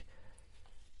think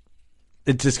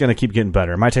it's just going to keep getting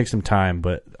better. It might take some time,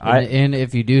 but and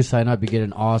if you do sign up, you get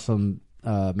an awesome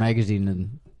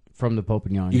magazine from the Pope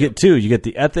and Young. You get two. You get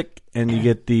the Ethic, and you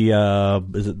get the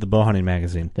is it the bow hunting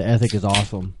magazine? The Ethic is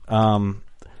awesome.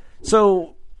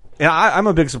 So yeah, I'm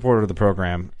a big supporter of the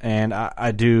program, and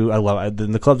I love it.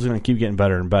 The club's going to keep getting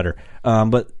better and better.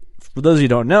 But for those of you who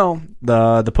don't know,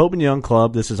 the Pope and Young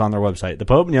Club, this is on their website. The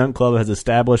Pope and Young Club has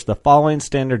established the following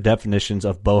standard definitions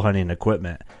of bow hunting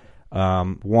equipment.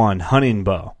 1. Hunting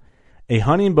bow. A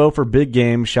hunting bow for big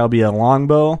game shall be a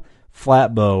longbow,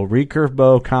 flat bow, recurve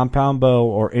bow, compound bow,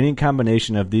 or any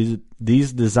combination of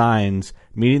these designs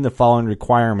meeting the following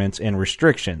requirements and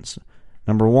restrictions.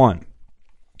 Number 1.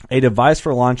 A device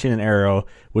for launching an arrow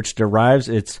which derives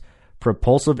its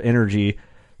propulsive energy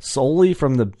solely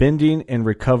from the bending and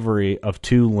recovery of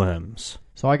two limbs.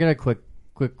 So I got a quick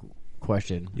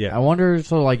question. Yeah. I wonder,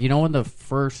 when the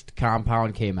first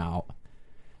compound came out,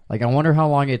 I wonder how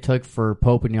long it took for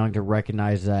Pope and Young to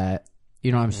recognize that.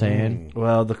 You know what I'm saying?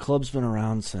 Well, the club's been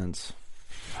around since.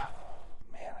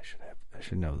 Man, I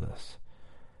should know this.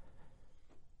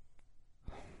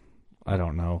 I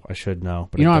don't know. I should know.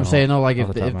 But you know what I'm saying, though?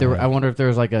 If there, I wonder if there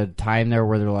was a time there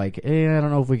where they're like, I don't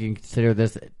know if we can consider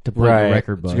this to put in the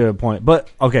record book. That's a good point. But,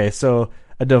 okay, so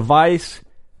a device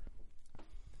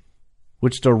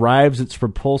which derives its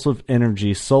propulsive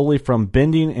energy solely from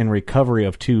bending and recovery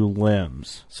of two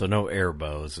limbs. So no air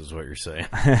bows is what you're saying.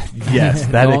 Yes,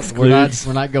 that excludes...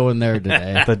 We're not going there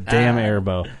today. The damn air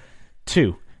bow.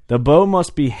 2. The bow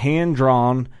must be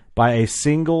hand-drawn by a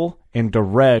single and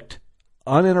direct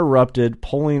uninterrupted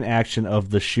pulling action of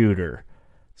the shooter.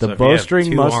 The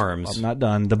bowstring must. I'm not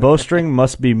done. The bowstring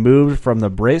must be moved from the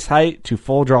brace height to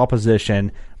full draw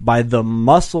position by the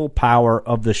muscle power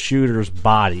of the shooter's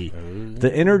body.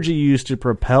 The energy used to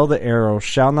propel the arrow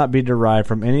shall not be derived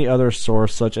from any other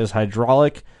source, such as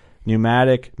hydraulic,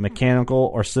 pneumatic,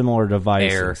 mechanical, or similar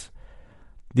devices. Air.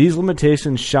 These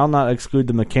limitations shall not exclude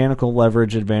the mechanical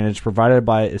leverage advantage provided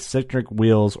by eccentric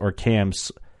wheels or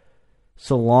cams,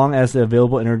 so long as the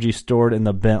available energy stored in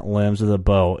the bent limbs of the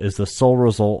bow is the sole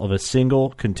result of a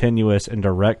single, continuous, and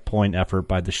direct point effort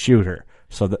by the shooter.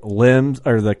 So the limbs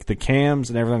or the cams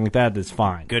and everything like that is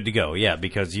fine. Good to go, yeah,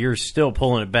 because you're still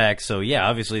pulling it back. So, yeah,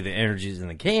 obviously the energy's in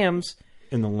the cams.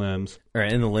 In the limbs. Or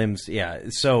in the limbs, yeah.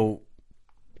 So,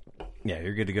 yeah,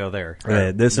 you're good to go there.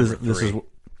 This is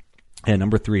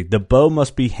number 3. The bow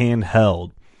must be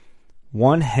handheld.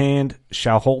 One hand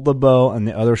shall hold the bow and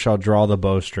the other shall draw the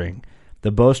bowstring.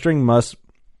 The bowstring must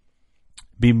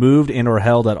be moved and or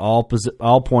held at all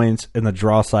points in the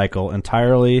draw cycle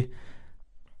entirely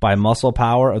by muscle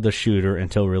power of the shooter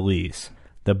until release.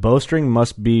 The bowstring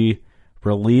must be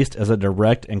released as a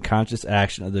direct and conscious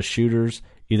action of the shooters,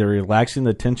 either relaxing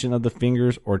the tension of the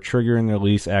fingers or triggering the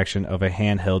release action of a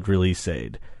handheld release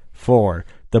aid. 4.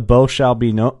 The bow shall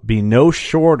be no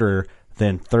shorter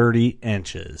than 30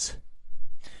 inches.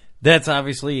 That's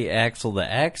obviously axle to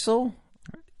axle?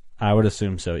 I would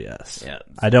assume so, yes. Yeah.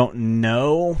 I don't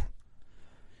know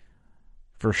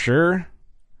for sure.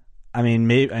 I mean,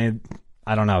 maybe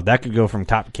I don't know. That could go from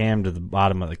top cam to the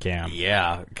bottom of the cam.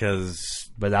 Yeah, because...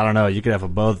 But I don't know. You could have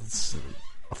a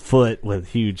foot with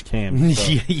huge cams.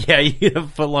 So. Yeah, you have a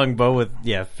foot-long bow with,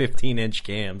 15-inch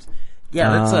cams. Yeah,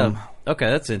 that's okay,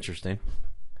 that's interesting.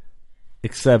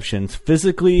 Exceptions.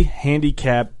 Physically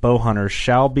handicapped bow hunters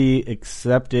shall be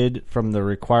excepted from the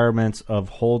requirements of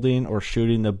holding or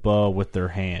shooting the bow with their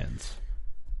hands.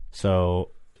 So,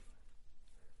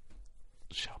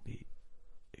 shall be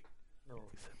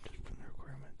accepted from the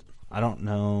requirements. I don't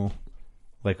know,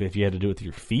 like if you had to do it with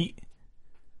your feet.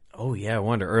 Oh, yeah, I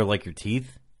wonder. Or like your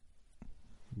teeth?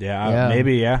 Yeah.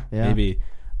 Maybe.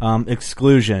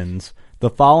 Exclusions. The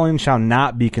following shall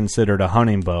not be considered a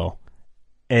hunting bow.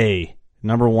 A.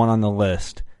 Number 1 on the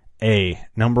list.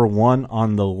 Number 1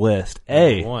 on the list.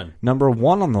 Number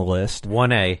 1 on the list.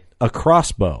 1A. A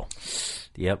crossbow.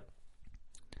 Yep.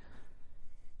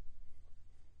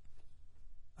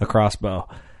 A crossbow.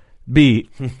 B.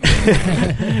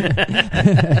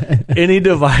 Any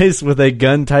device with a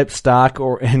gun-type stock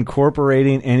or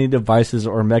incorporating any devices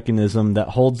or mechanism that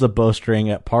holds the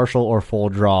bowstring at partial or full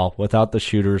draw without the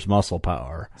shooter's muscle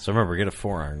power. So remember, get a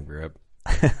forearm grip.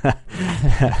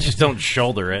 Just don't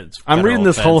shoulder it. I'm reading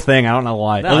this whole thing. I don't know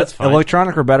why. No, that's fine.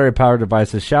 Electronic or battery-powered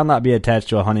devices shall not be attached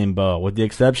to a hunting bow, with the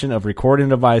exception of recording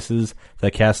devices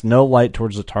that cast no light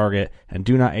towards the target and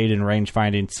do not aid in range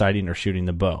finding, sighting, or shooting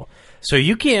the bow. So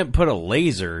you can't put a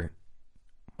laser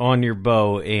on your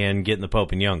bow and get in the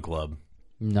Pope and Young Club.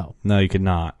 No, you could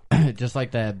not. Just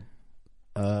like that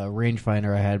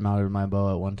rangefinder I had mounted on my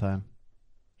bow at one time.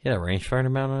 You had a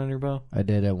rangefinder mounted on your bow? I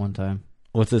did at one time.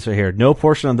 What's this right here? No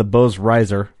portion of the bow's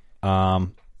riser, handle,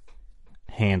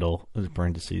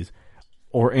 parentheses,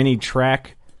 or any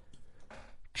track,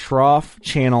 trough,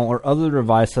 channel, or other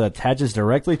device that attaches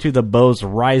directly to the bow's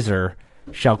riser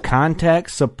shall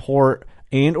contact, support,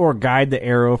 and or guide the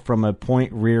arrow from a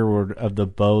point rearward of the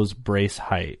bow's brace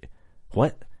height.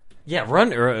 What? Yeah,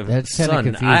 That's kind of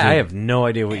confusing. I have no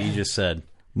idea what you just said.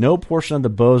 No portion of the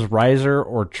bow's riser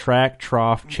or track,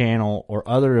 trough, channel, or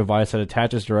other device that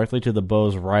attaches directly to the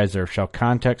bow's riser shall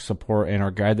contact, support, and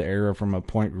or guide the arrow from a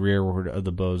point rearward of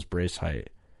the bow's brace height.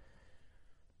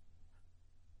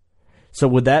 So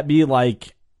would that be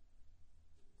like?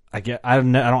 I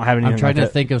don't have anything. I'm trying like to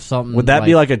think of something. Would that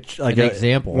be like an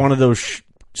example? One of those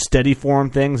steady form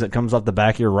things that comes off the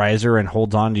back of your riser and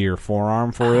holds onto your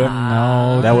forearm for you?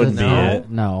 No, that wouldn't be it.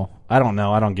 No. I don't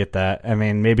know. I don't get that. I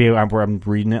mean, maybe I'm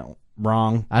reading it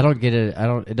wrong. I don't get it.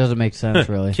 It doesn't make sense,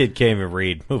 really. Kid can't even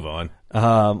read. Move on.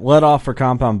 Let off for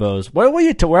compound bows. Where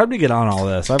did we get on all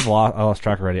this? I lost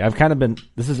track already. I've kind of been.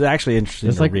 This is actually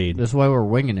interesting to read. This is why we're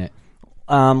winging it.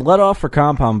 Let off for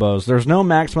compound bows. There's no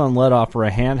maximum let off for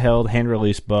a handheld,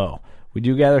 hand-released bow. We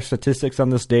do gather statistics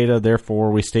on this data.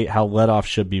 Therefore, we state how let off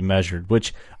should be measured,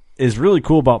 which is really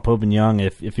cool about Pope and Young.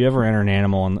 If you ever enter an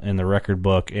animal in the record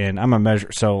book, and I'm a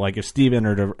measure, so like if Steve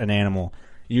entered an animal,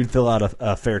 you'd fill out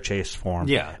a fair chase form.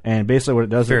 Yeah. And basically what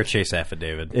it does fair chase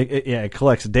affidavit. It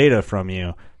collects data from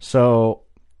you. So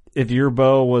if your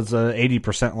bow was a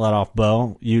 80% let off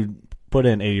bow, you'd put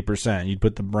in 80%. You'd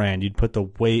put the brand, you'd put the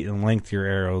weight and length of your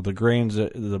arrow, the grains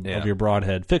of your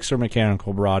broadhead, fixed or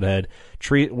mechanical broadhead,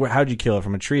 tree. How'd you kill it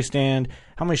from a tree stand?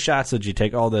 How many shots did you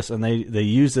take? All this, and they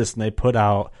use this and they put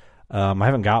out. I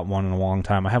haven't got one in a long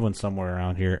time. I have one somewhere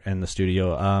around here in the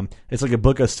studio. It's like a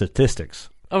book of statistics.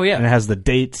 Oh yeah, and it has the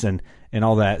dates and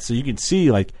all that, so you can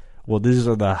see like, well, these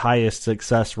are the highest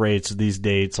success rates of these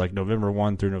dates, like November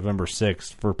 1 through November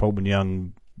 6th for Pope and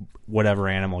Young, whatever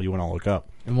animal you want to look up.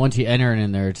 And once you enter it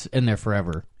in there, it's in there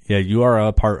forever. Yeah, you are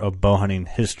a part of bow hunting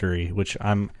history, which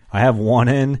I have one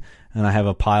in, and I have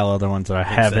a pile of other ones that I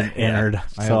haven't entered.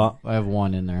 I have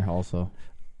one in there also.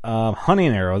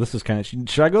 Hunting arrow. This is kind of.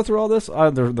 Should I go through all this?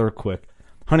 They're quick.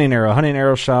 Hunting arrow. Hunting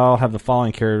arrow shall have the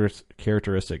following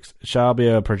characteristics. It shall be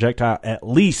a projectile at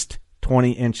least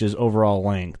 20 inches overall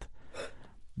length.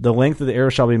 The length of the arrow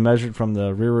shall be measured from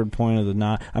the rearward point of the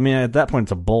knot. I mean, at that point,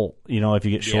 it's a bolt. If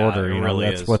you get shorter,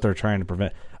 that's what they're trying to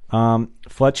prevent.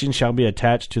 Fletching shall be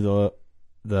attached to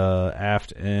the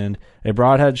aft end. A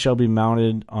broadhead shall be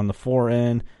mounted on the fore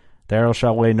end. The arrow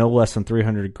shall weigh no less than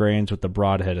 300 grains with the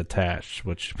broadhead attached.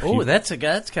 Which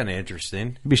that's kind of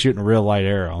interesting. You'd be shooting a real light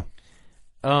arrow.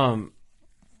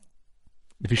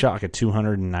 If you shot like a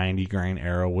 290 grain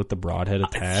arrow with the broadhead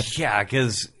attached,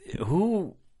 because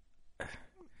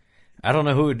I don't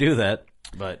know who would do that.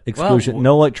 But exclusion: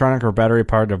 no electronic or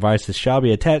battery-powered devices shall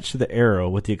be attached to the arrow,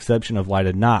 with the exception of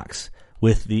lighted nocks.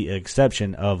 With the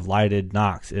exception of lighted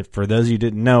nocks. If for those of you who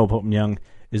didn't know, Pope and Young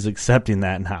is accepting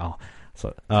that now.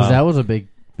 So that was a big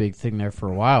thing there for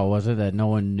a while, was it? That no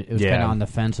one it was kind of on the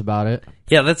fence about it.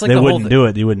 Yeah, that's like they the wouldn't whole do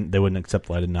it. They wouldn't accept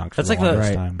lighted nocks. That's like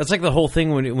time. That's like the whole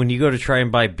thing when you go to try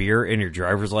and buy beer and your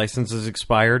driver's license is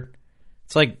expired.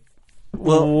 It's like,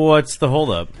 what's the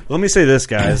holdup? Let me say this,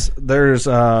 guys. There's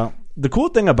the cool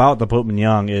thing about the Pope and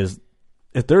Young is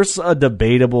if there's a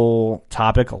debatable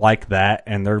topic like that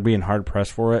and they're being hard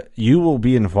pressed for it, you will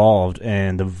be involved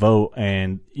in the vote,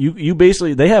 and you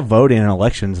basically they have voting and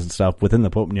elections and stuff within the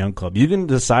Pope and Young Club. You can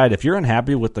decide if you're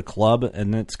unhappy with the club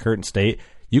and its current state,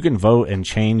 you can vote and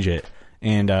change it.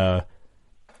 And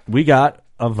we got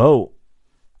a vote,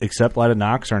 accept lighted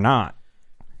nocks or not.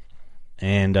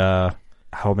 And oh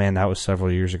man, that was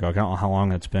several years ago. I don't know how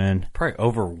long it's been. Probably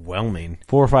overwhelming.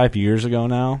 4 or 5 years ago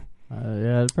now.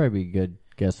 Yeah, it'd probably be a good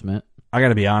guesstimate. I got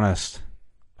to be honest.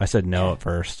 I said no at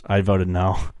first. I voted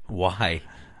no. Why?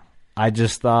 I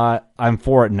just thought I'm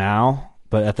for it now,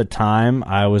 but at the time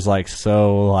I was like,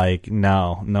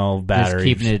 no batteries. Just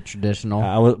keeping it traditional.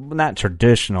 I was not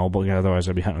traditional, but otherwise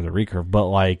I'd be hunting with a recurve. But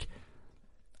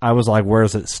I was like, where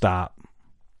does it stop?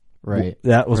 Right.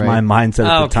 That was my mindset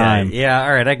at the time. Yeah.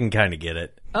 All right. I can kind of get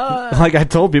it. I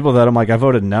told people that I'm like, I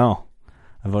voted no.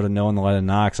 I voted no on the lighted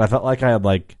nocks. I felt like I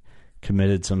had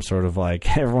committed some sort of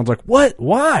everyone's like, what?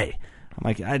 Why? I'm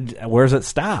like, where does it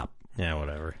stop? Yeah,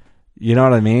 whatever. You know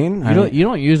what I mean? You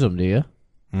don't use them, do you?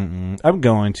 Mm-mm. I'm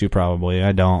going to probably.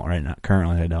 I don't right now.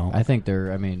 Currently, I don't. I think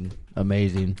they're,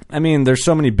 amazing. There's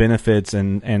so many benefits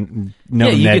and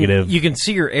no negative. You can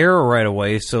see your arrow right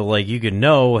away, so you can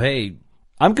know, hey,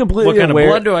 I'm completely what kind aware. of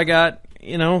blood do I got?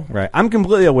 Right. I'm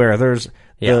completely aware. There's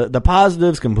the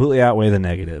positives completely outweigh the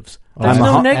negatives. There's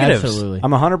no negatives. Absolutely.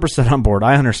 I'm 100% on board.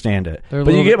 I understand it. But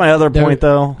you get my other point,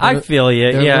 though. I feel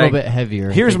you. They're a little bit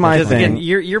heavier. Here's my thing. Again,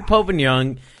 you're Pope and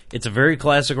Young. It's a very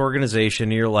classic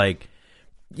organization. You're like,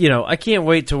 I can't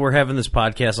wait till we're having this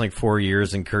podcast in 4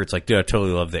 years, and Kurt's like, dude, I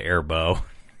totally love the air bow.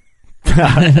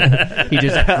 He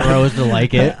just grows to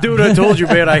like it. Dude, I told you,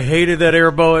 man, I hated that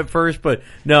air bow at first, but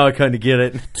now I kind of get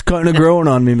it. It's kind of growing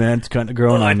on me, man. It's kind of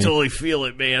growing on me. I totally feel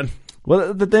it, man.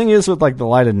 Well, the thing is with the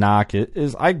lighted nock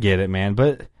is I get it, man,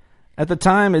 but at the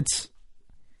time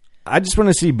I just want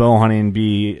to see bow hunting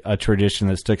be a tradition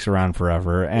that sticks around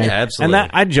forever. And, yeah, absolutely.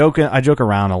 And I joke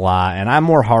around a lot, and I'm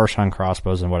more harsh on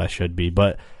crossbows than what I should be,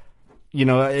 but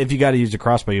if you got to use a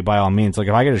crossbow, you by all means. If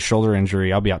I get a shoulder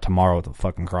injury, I'll be out tomorrow with a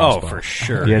fucking crossbow. Oh, for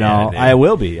sure. I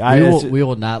will be. We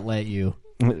will not let you.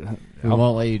 We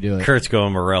won't let you do it. Kurt's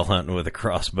going morel hunting with a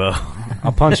crossbow.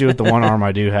 I'll punch you with the one arm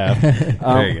I do have.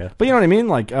 There you go. But you know what I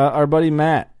mean? Our buddy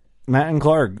Matt and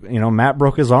Clark, Matt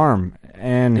broke his arm.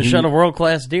 And he shot a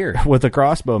world-class deer. With a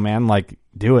crossbow, man.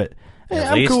 Do it.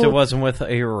 At least it wasn't with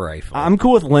a rifle. I'm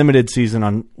cool with limited season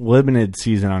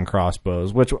on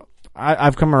crossbows, which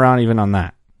I've come around even on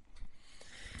that.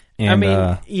 And,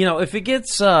 if it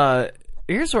gets...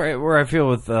 here's where I feel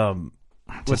with...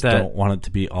 I just don't want it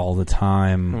to be all the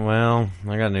time. Well,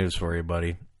 I got news for you,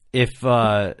 buddy. If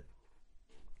it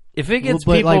gets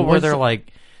people where they're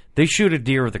they shoot a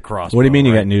deer with a crossbow. What do you mean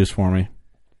you got news for me?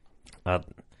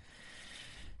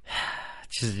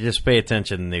 Just pay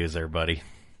attention to the news there, buddy.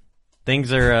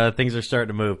 Things are starting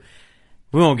to move.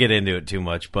 We won't get into it too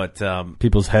much, but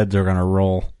people's heads are going to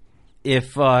roll.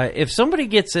 If somebody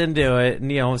gets into it,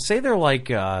 and say they're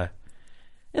and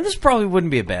this probably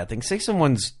wouldn't be a bad thing. Say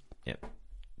someone's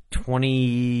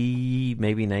 20,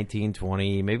 maybe 19,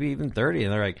 20, maybe even 30,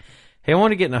 and they're like, hey, I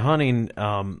want to get into hunting,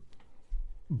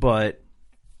 but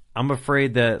I'm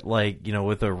afraid that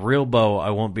with a real bow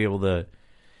I won't be able to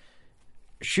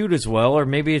shoot as well, or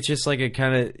maybe it's just a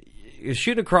kind of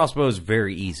shoot a crossbow is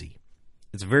very easy.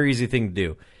 It's a very easy thing to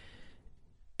do.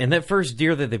 And that first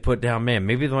deer that they put down, man,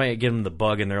 maybe they might give them the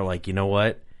bug, and they're like, you know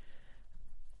what?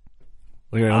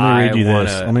 Let me read you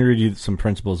this. Let me read you some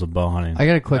principles of bow hunting. I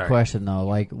got a quick question, though.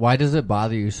 Why does it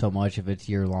bother you so much if it's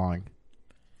year long?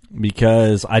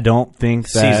 because I don't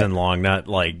think that season long, not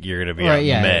like you're going to be out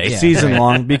in May. Yeah. Season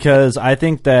long, because I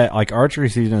think that like archery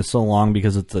season is so long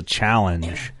because it's a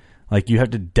challenge. Like you have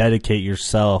to dedicate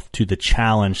yourself to the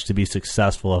challenge to be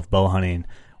successful of bow hunting.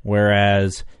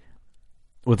 Whereas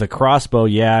with a crossbow,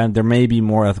 yeah, there may be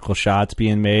more ethical shots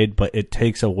being made, but it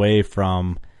takes away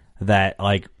from that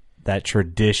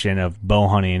tradition of bow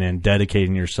hunting and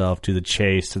dedicating yourself to the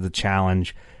chase, to the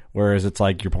challenge. Whereas it's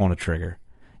like you're pulling a trigger.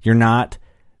 You're not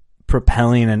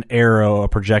propelling an arrow, a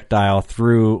projectile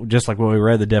through, just like when we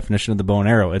read the definition of the bow and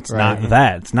arrow. It's not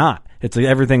that. It's not. It's like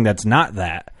everything that's not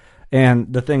that.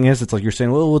 And the thing is, it's like you're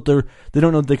saying, well, they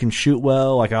don't know if they can shoot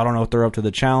well. Like, I don't know if they're up to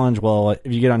the challenge. Well,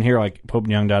 if you get on here, like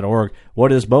popeandyoung.org,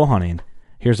 what is bow hunting?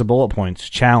 Here's the bullet points: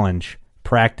 challenge,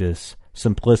 practice,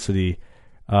 simplicity,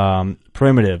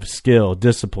 primitive, skill,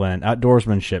 discipline,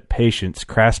 outdoorsmanship, patience,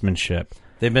 craftsmanship.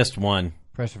 They missed one.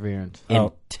 Perseverance.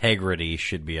 Integrity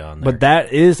should be on there. But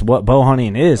that is what bow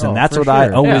hunting is, and that's what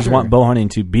I always want bow hunting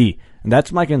to be. And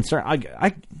that's my concern.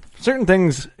 I certain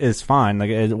things is fine,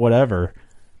 like whatever.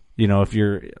 You know, if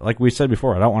you're, like we said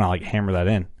before, I don't want to like hammer that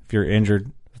in. If you're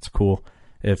injured, that's cool.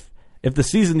 If the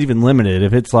season's even limited,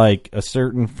 if it's like a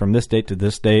certain from this date to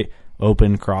this date,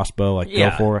 open crossbow, like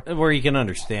go for it. Where you can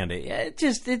understand it. Yeah,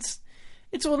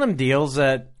 it's one of them deals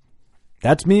that.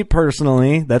 That's me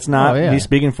personally. That's not me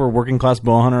speaking for working class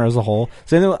bow hunter as a whole.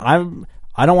 So I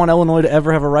don't want Illinois to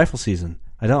ever have a rifle season.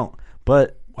 I don't.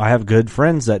 But I have good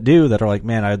friends that do, that are like,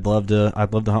 man, I'd love to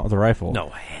hunt with a rifle. No,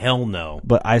 hell no.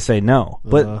 But I say no.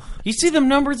 But you see them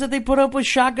numbers that they put up with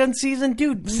shotgun season,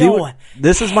 dude.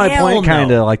 This is my point,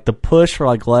 kind of like the push for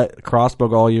like let crossbow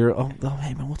go all year. Oh,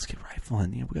 hey man, let's get rifle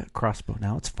in. We got crossbow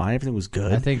now. It's fine. Everything was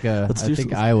good. I think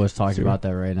Iowa's talking about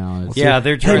that right now.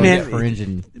 They're trying to get fringe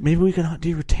and maybe we can hunt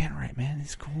deer with Tannerite, man.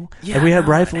 It's cool. Yeah, and we had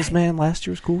rifles, man. Last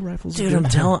year was cool. Rifles, dude.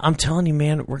 I'm telling you,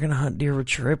 man. We're gonna hunt deer with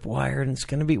tripwire, and it's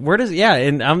gonna be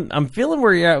and I'm feeling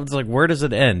where you're at. It's like, where does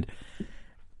it end?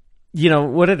 You know,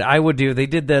 what did Iowa do? They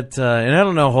did that, and I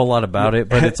don't know a whole lot about it,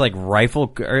 but it's like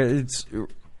it's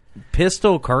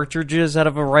pistol cartridges out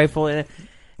of a rifle. Hey,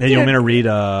 you want me to read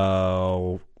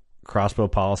crossbow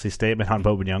policy statement on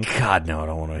Pope and Young? God, no, I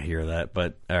don't want to hear that,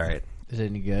 but all right. Is it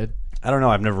any good? I don't know.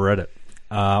 I've never read it.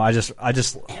 I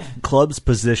just club's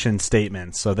position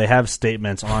statements. So they have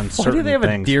statements on certain things. Why do they have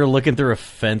a deer looking through a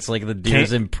fence like the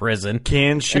deer's in prison?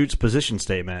 Can shoots position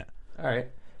statement. All right.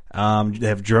 They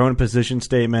have drone position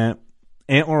statement,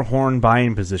 antler horn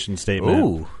buying position statement.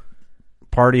 Ooh.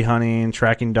 Party hunting,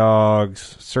 tracking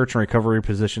dogs, search and recovery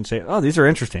position statement. Oh, these are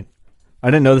interesting. I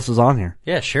didn't know this was on here.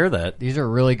 Yeah, share that. These are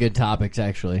really good topics,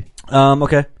 actually.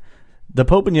 Okay. The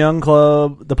Pope and Young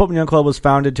Club was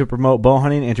founded to promote bow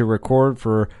hunting and to record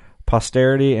for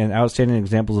posterity and outstanding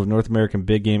examples of North American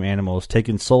big game animals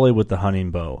taken solely with the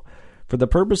hunting bow. For the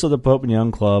purpose of the Pope and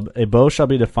Young Club, a bow shall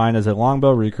be defined as a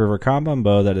longbow, recurve, or compound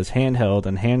bow that is handheld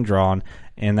and hand-drawn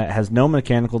and that has no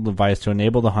mechanical device to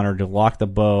enable the hunter to lock the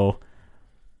bow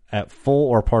at full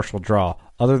or partial draw.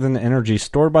 Other than the energy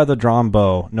stored by the drawn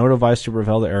bow, no device to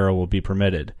propel the arrow will be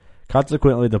permitted.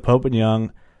 Consequently, the Pope and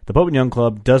Young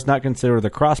Club does not consider the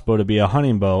crossbow to be a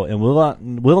hunting bow and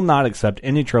will not accept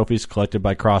any trophies collected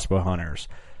by crossbow hunters.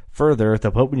 Further,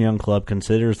 the Pope and Young Club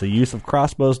considers the use of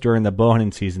crossbows during the bow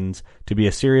hunting seasons to be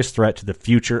a serious threat to the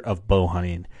future of bow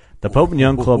hunting. The Pope and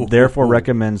Young Club therefore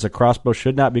recommends the crossbow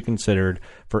should not be considered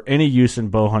for any use in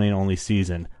bow hunting only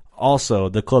season. Also,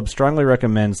 the club strongly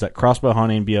recommends that crossbow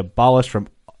hunting be abolished from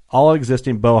all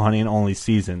existing bow hunting only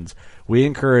seasons. We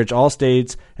encourage all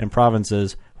states and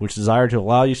provinces which desire to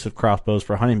allow use of crossbows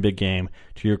for hunting big game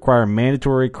to require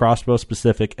mandatory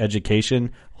crossbow-specific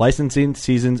education, licensing,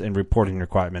 seasons, and reporting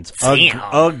requirements.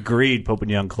 Agreed, Pope and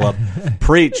Young Club.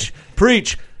 Preach.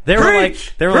 They were like,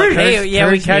 hey, yeah,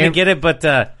 we kind of get it, but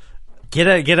get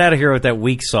out of here with that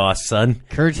weak sauce, son.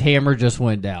 Kurt's hammer just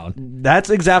went down. That's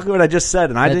exactly what I just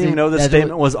said, and I didn't even know the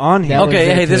statement was on here.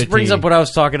 Okay, hey, this brings up what I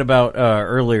was talking about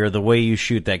earlier, the way you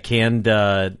shoot that canned...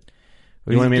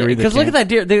 you want me to read the Because look at that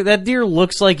deer. That deer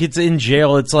looks like it's in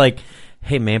jail. It's like,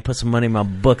 hey, man, put some money in my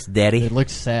books, daddy. It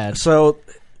looks sad. So,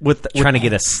 trying to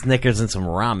get a Snickers and some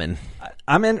ramen.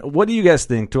 What do you guys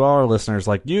think, to all our listeners?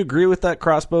 Like, do you agree with that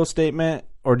crossbow statement,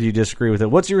 or do you disagree with it?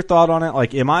 What's your thought on it?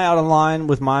 Like, am I out of line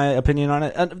with my opinion on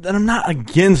it? And I'm not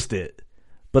against it,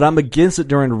 but I'm against it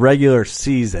during regular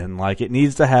season. Like, it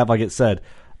needs to have, like it said,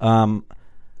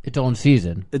 its own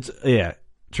season.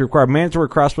 To require mandatory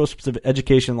crossbow-specific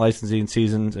education, licensing,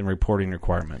 seasons, and reporting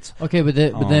requirements. Okay, but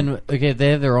then if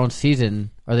they have their own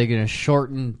season, are they going to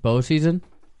shorten bow season?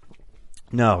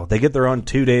 No, they get their own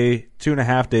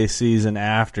 2.5 day season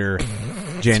after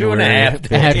January. 2.5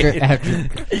 days.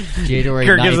 After January.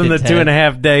 Kirk gives them the 10th.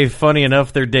 2.5 day. Funny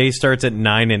enough, their day starts at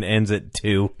 9 and ends at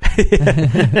 2.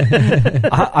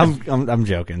 I'm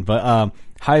joking, but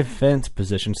high fence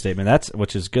position statement.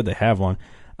 Which is good. They have one.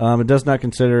 It does not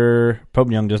consider Pope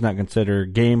and Young does not consider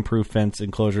game-proof fence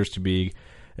enclosures to be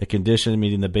a condition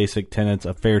meeting the basic tenets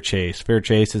of fair chase. Fair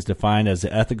chase is defined as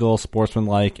the ethical,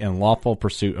 sportsmanlike, and lawful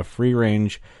pursuit of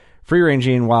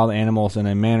free-ranging wild animals in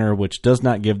a manner which does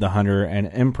not give the hunter an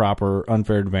improper,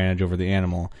 unfair advantage over the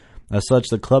animal. As such,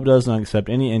 the club does not accept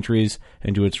any entries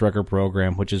into its record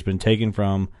program which has been taken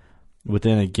from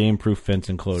within a game-proof fence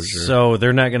enclosure. So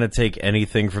they're not going to take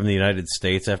anything from the United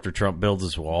States after Trump builds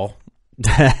his wall? They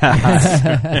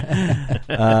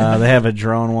have a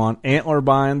drone one. Antler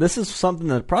bind. This is something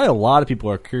that probably a lot of people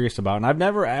are curious about, and I've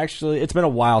never actually. It's been a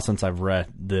while since I've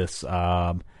read this.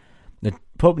 The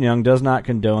Pope and Young does not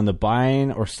condone the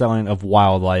buying or selling of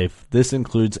wildlife. This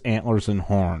includes antlers and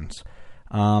horns.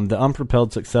 The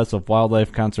unpropelled success of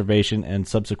wildlife conservation and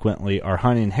subsequently our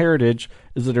hunting heritage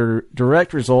is a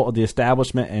direct result of the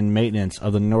establishment and maintenance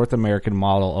of the North American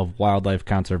model of wildlife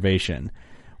conservation.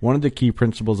 One of the key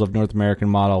principles of North American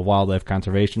model of wildlife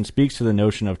conservation speaks to the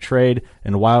notion of trade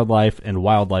in wildlife and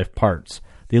wildlife parts,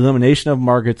 the elimination of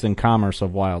markets and commerce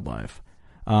of wildlife.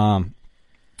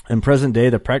 In present day,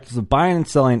 the practice of buying and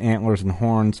selling antlers and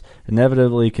horns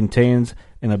inevitably contains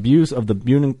an abuse of the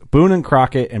Boone and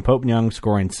Crockett and Pope and Young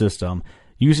scoring system.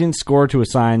 Using score to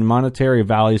assign monetary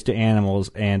values to animals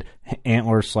and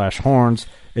antlers/horns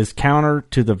is counter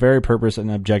to the very purpose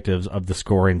and objectives of the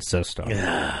scoring system.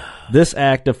 This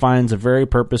act defines the very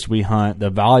purpose we hunt, the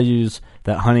values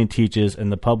that hunting teaches,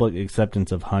 and the public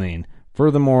acceptance of hunting.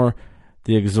 Furthermore,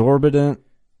 the exorbitant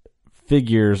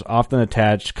figures often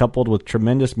attached, coupled with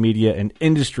tremendous media and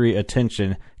industry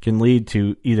attention, can lead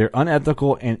to either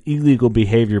unethical and illegal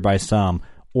behavior by some,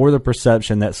 or the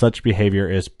perception that such behavior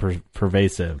is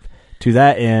pervasive. To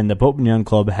that end, the Pope and Young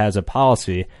Club has a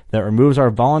policy that removes our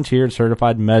volunteered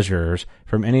certified measurers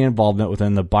from any involvement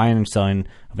within the buying and selling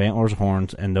of antlers,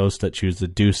 horns, and those that choose to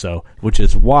do so. Which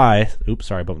is why,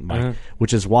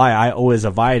 which is why I always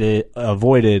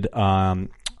avoided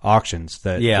auctions.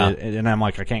 And I'm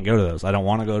like, I can't go to those. I don't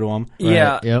want to go to them.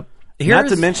 Yeah. Yep. Not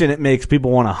to mention, it makes people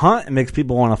want to hunt. It makes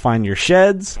people want to find your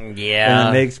sheds. Yeah. And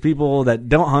it makes people that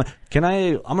don't hunt. I'm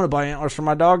going to buy antlers for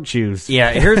my dog shoes.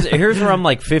 Yeah. Here's where I'm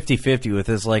like 50-50 with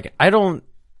this. Like, I don't,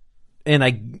 and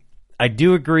I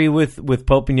do agree with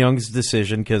Pope and Young's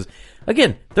decision because,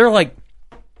 again, they're like,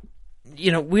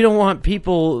 we don't want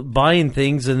people buying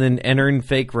things and then entering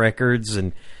fake records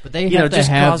and but they have to just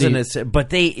have causing it. But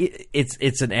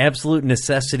it's an absolute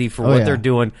necessity for what they're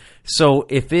doing. So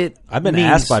if I've been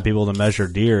asked by people to measure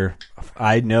deer.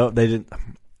 I know they didn't.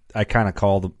 I kind of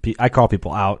call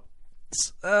people out.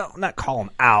 Not call them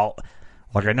out.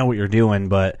 Like I know what you're doing,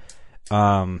 but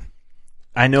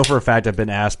I know for a fact I've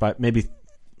been asked by maybe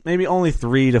only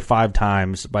 3 to 5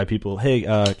 times by people. Hey,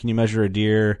 can you measure a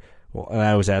deer? Well, and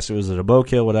I was asked, was it a bow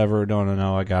kill, whatever?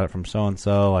 No, I got it from so and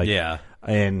so.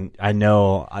 And I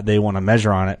know they want to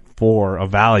measure on it for a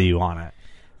value on it.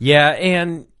 Yeah,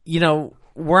 and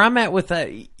where I'm at with that,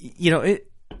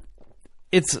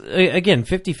 it's again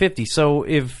 50-50. So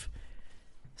if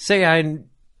say I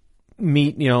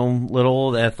meet little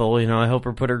old Ethel, I help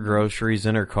her put her groceries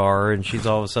in her car, and she's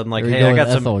all of a sudden like, hey, I got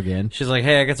some. Again. She's like,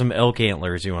 hey, I got some elk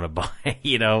antlers you want to buy?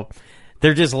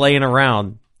 They're just laying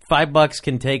around. $5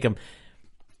 can take them.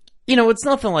 It's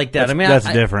nothing like that.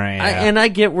 That's different. Yeah. And I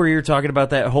get where you're talking about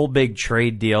that whole big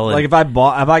trade deal. Like if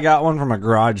I got one from a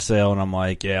garage sale and I'm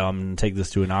like, yeah, I'm gonna take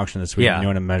this to an auction this week. Yeah. And you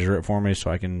want to measure it for me so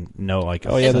I can know, like,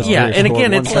 oh yeah, this. Yeah, and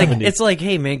again, it's like,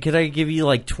 hey man, could I give you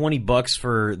like $20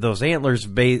 for those antlers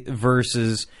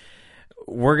versus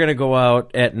we're gonna go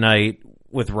out at night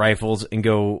with rifles and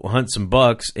go hunt some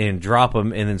bucks and drop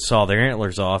them and then saw their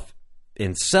antlers off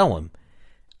and sell them.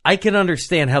 I can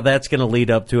understand how that's going to lead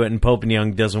up to it, and Pope and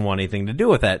Young doesn't want anything to do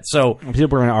with that. So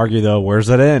people are going to argue, though, where's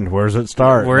it end? Where's it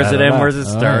start? Where's it end? Where's it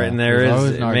start? And there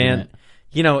is, man, argument.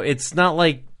 It's not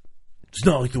like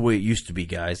the way it used to be,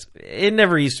 guys. It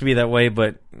never used to be that way,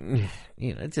 but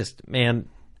it's just, man,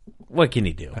 what can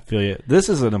you do? I feel you. This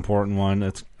is an important one.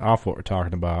 It's off what we're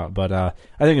talking about, but I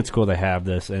think it's cool they have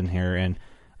this in here, and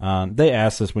they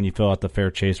ask us when you fill out the fair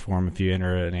chase form if you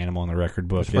enter an animal in the record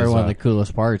book. It's probably one of the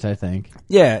coolest parts, I think.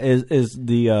 Yeah, is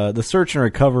the search and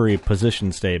recovery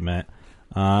position statement.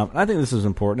 I think this is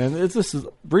important, and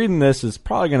reading this is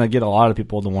probably going to get a lot of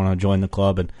people to want to join the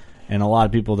club, and a lot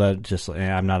of people that just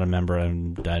I'm not a member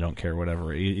and I don't care,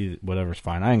 whatever's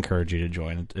fine. I encourage you to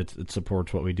join. It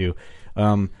supports what we do.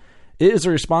 It is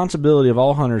the responsibility of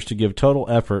all hunters to give total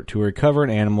effort to recover an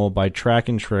animal by track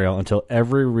and trail until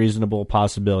every reasonable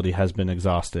possibility has been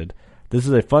exhausted. This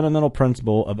is a fundamental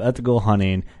principle of ethical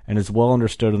hunting and is well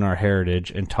understood in our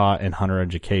heritage and taught in hunter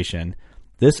education.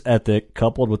 This ethic,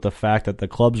 coupled with the fact that the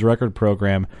club's record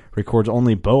program records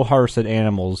only bow-harvested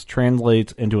animals,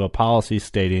 translates into a policy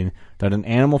stating that an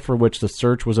animal for which the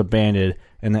search was abandoned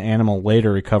and the animal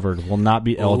later recovered will not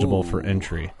be eligible for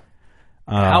entry.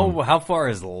 How far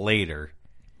is later?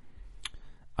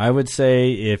 I would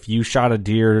say if you shot a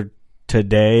deer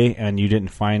today and you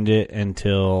didn't find it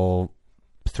until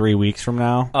 3 weeks from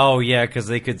now. Oh, yeah, because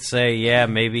they could say, yeah,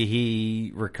 maybe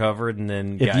he recovered and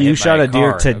then if got you hit shot by a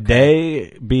deer car. today,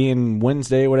 Okay. being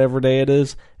Wednesday, whatever day it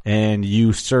is, and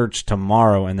you search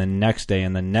tomorrow and the next day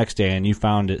and the next day and you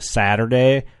found it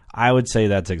Saturday, I would say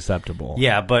that's acceptable.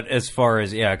 Yeah, but as far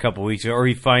as, a couple weeks ago, or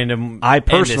you find him I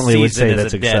personally would say as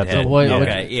that's a deadhead.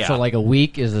 acceptable. So like a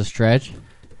week is a stretch?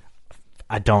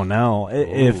 I don't know.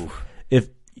 If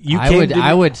you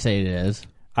I would say it is.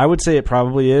 I would say it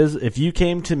probably is. If you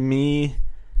came to me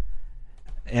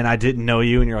and I didn't know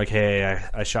you and you're like, hey,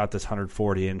 I shot this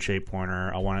 140-inch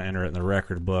 8-pointer. I want to enter it in the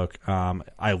record book.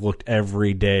 I looked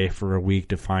every day for a week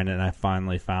to find it, and I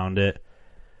finally found it.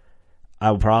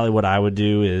 What I would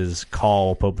do is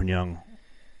call Pope and Young,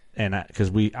 and because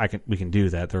we can do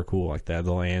that. They're cool like that.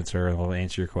 They'll answer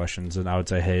your questions, and I would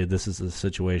say, hey, this is the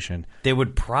situation. They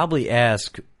would probably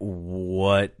ask,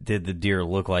 what did the deer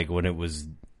look like when it was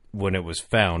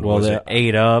found? Well, was it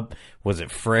ate up? Was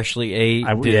it freshly ate?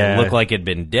 Did it look like it'd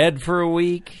been dead for a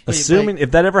week? Assuming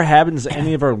if that ever happens to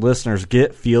any of our listeners,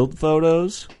 get field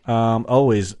photos. I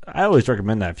always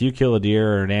recommend that. If you kill a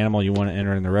deer or an animal you want to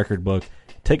enter in the record book,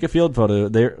 take a field photo.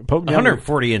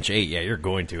 140-inch 8, yeah, you're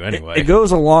going to anyway. It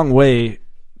goes a long way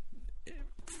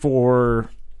for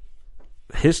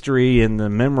history and the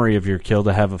memory of your kill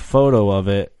to have a photo of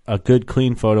it, a good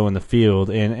clean photo in the field,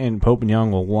 and Pope and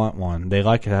Young will want one. They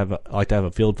like to have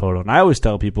a field photo, and I always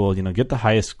tell people, get the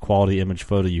highest quality image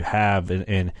photo you have,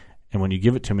 and when you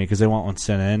give it to me, because they want one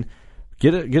sent in,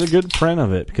 get a good print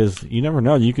of it, because you never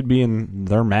know, you could be in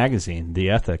their magazine, The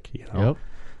Ethic. Yep.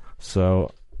 So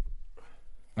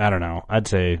I don't know. I'd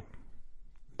say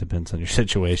depends on your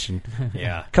situation.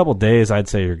 Yeah. A couple days, I'd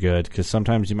say you're good, because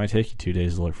sometimes you might take you 2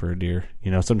 days to look for a deer.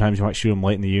 Sometimes you might shoot them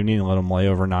late in the evening and let them lay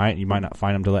overnight. You might not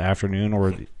find them till the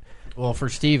afternoon. Well, for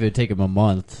Steve, it'd take him a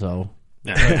month, so.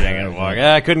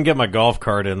 I couldn't get my golf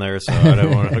cart in there, so I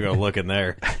don't want to go look in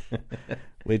there.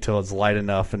 Wait till it's light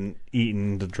enough and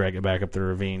eaten to drag it back up the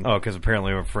ravine. Oh, because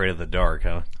apparently I'm afraid of the dark,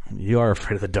 huh? You are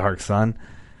afraid of the dark, son.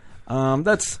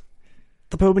 That's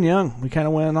the Pope and Young. We kind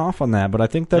of went off on that, but I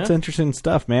think that's interesting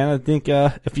stuff, man. I think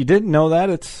if you didn't know that,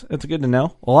 it's good to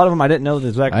know. A lot of them I didn't know the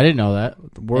exact. I didn't know that.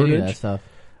 Wordage. That stuff.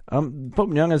 Pope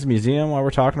and Young has a museum. While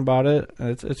we're talking about it,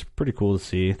 it's pretty cool to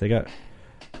see. They got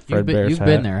Fred Bear's You've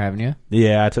been there, haven't you?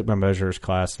 Yeah, I took my measures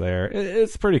class there.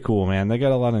 It's pretty cool, man. They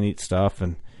got a lot of neat stuff.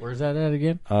 And where's that at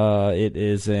again? It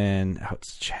is in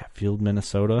it's Chatfield,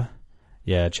 Minnesota.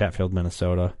 Yeah, Chatfield,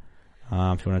 Minnesota.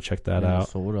 If you want to check that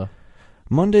out.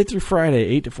 Monday through Friday,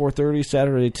 8 to 4:30.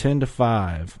 Saturday, 10 to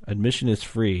 5. Admission is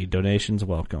free. Donations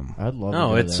welcome. I'd love.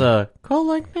 No, it's Cold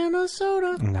Lake,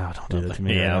 Minnesota. No, don't do that to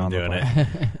me. Yeah, I'm doing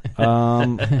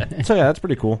it. So yeah, that's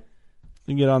pretty cool.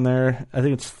 You can get on there. I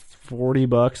think it's $40,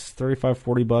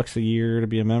 $35-$40 a year to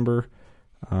be a member.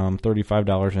 $35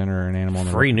 to enter an animal.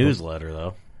 Free newsletter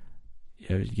though.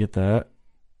 Yeah, you get that.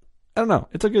 I don't know.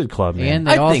 It's a good club, man. And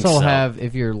they also have,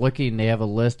 if you're looking, they have a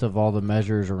list of all the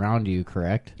measures around you.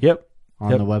 Correct? Yep. On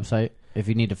the website, if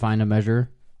you need to find a measure.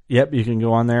 Yep, you can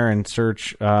go on there and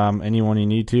search anyone you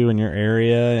need to in your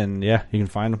area, and yeah, you can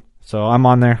find them. So I'm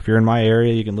on there. If you're in my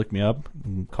area, you can look me up,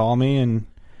 and call me, and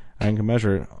I can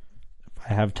measure it if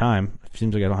I have time. It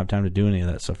seems like I don't have time to do any of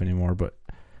that stuff anymore, but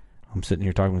I'm sitting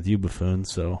here talking with you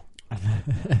buffoons, so.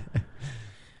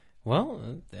 Well,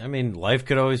 I mean, life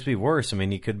could always be worse. I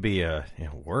mean, you could be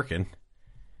working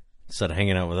instead of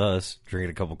hanging out with us,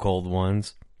 drinking a couple cold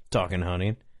ones, talking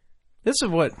hunting. This is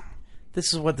what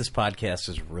this podcast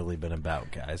has really been about,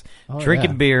 guys.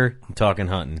 Drinking beer and talking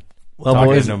hunting. Well,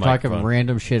 boys, talking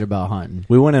random shit about hunting.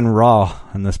 We went in raw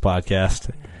on this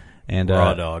podcast, and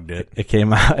raw dogged it. It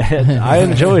came out. I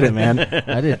enjoyed it, man.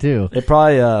 I did too. It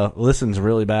probably listens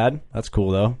really bad. That's cool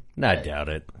though. I doubt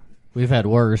it. We've had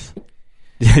worse.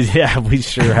 Yeah, we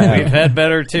sure have. We've had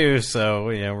better too. So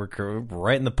yeah, we're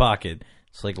right in the pocket.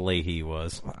 It's like Leahy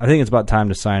was. I think it's about time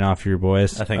to sign off here,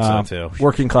 boys. I think so, too.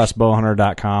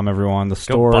 WorkingClassBowhunter.com, everyone. The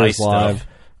store is live.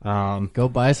 Go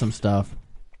buy some stuff.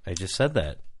 I just said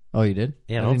that. Oh, you did?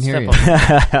 Yeah, I don't didn't hear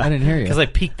step you. on I didn't hear you. Because I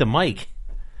peeked the mic.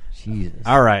 Jesus.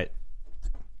 All right.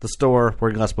 the store,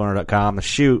 workingclassbowhunter.com. The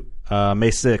shoot,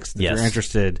 May 6th. If Yes. you're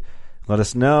interested, let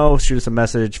us know. Shoot us a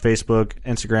message, Facebook,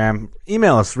 Instagram.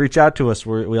 Email us. Reach out to us.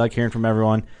 We like hearing from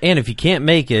everyone. And if you can't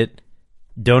make it,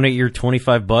 donate your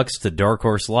 $25 to Dark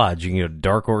Horse Lodge. You can go to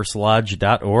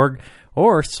darkhorselodge.org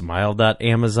or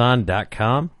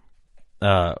smile.amazon.com.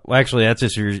 Well, actually, that's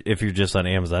just if you're just on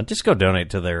Amazon. Just go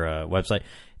donate to their website.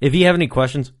 If you have any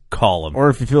questions, call them. Or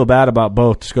if you feel bad about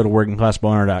both, just go to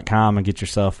workingclassbowhunter.com and get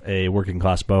yourself a Working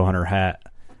Class Bowhunter hat.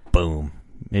 Boom.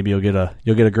 Maybe you'll get a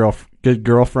good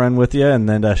girlfriend with you, and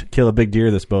then kill a big deer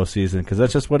this bow season, because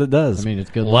that's just what it does. I mean, it's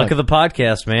good Luck of the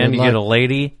podcast, man. Good You get luck. a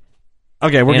lady.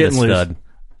 Okay, we're and getting a loose. stud.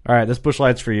 All right, this bush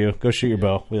light's for you. Go shoot your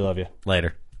bow. We love you.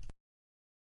 Later.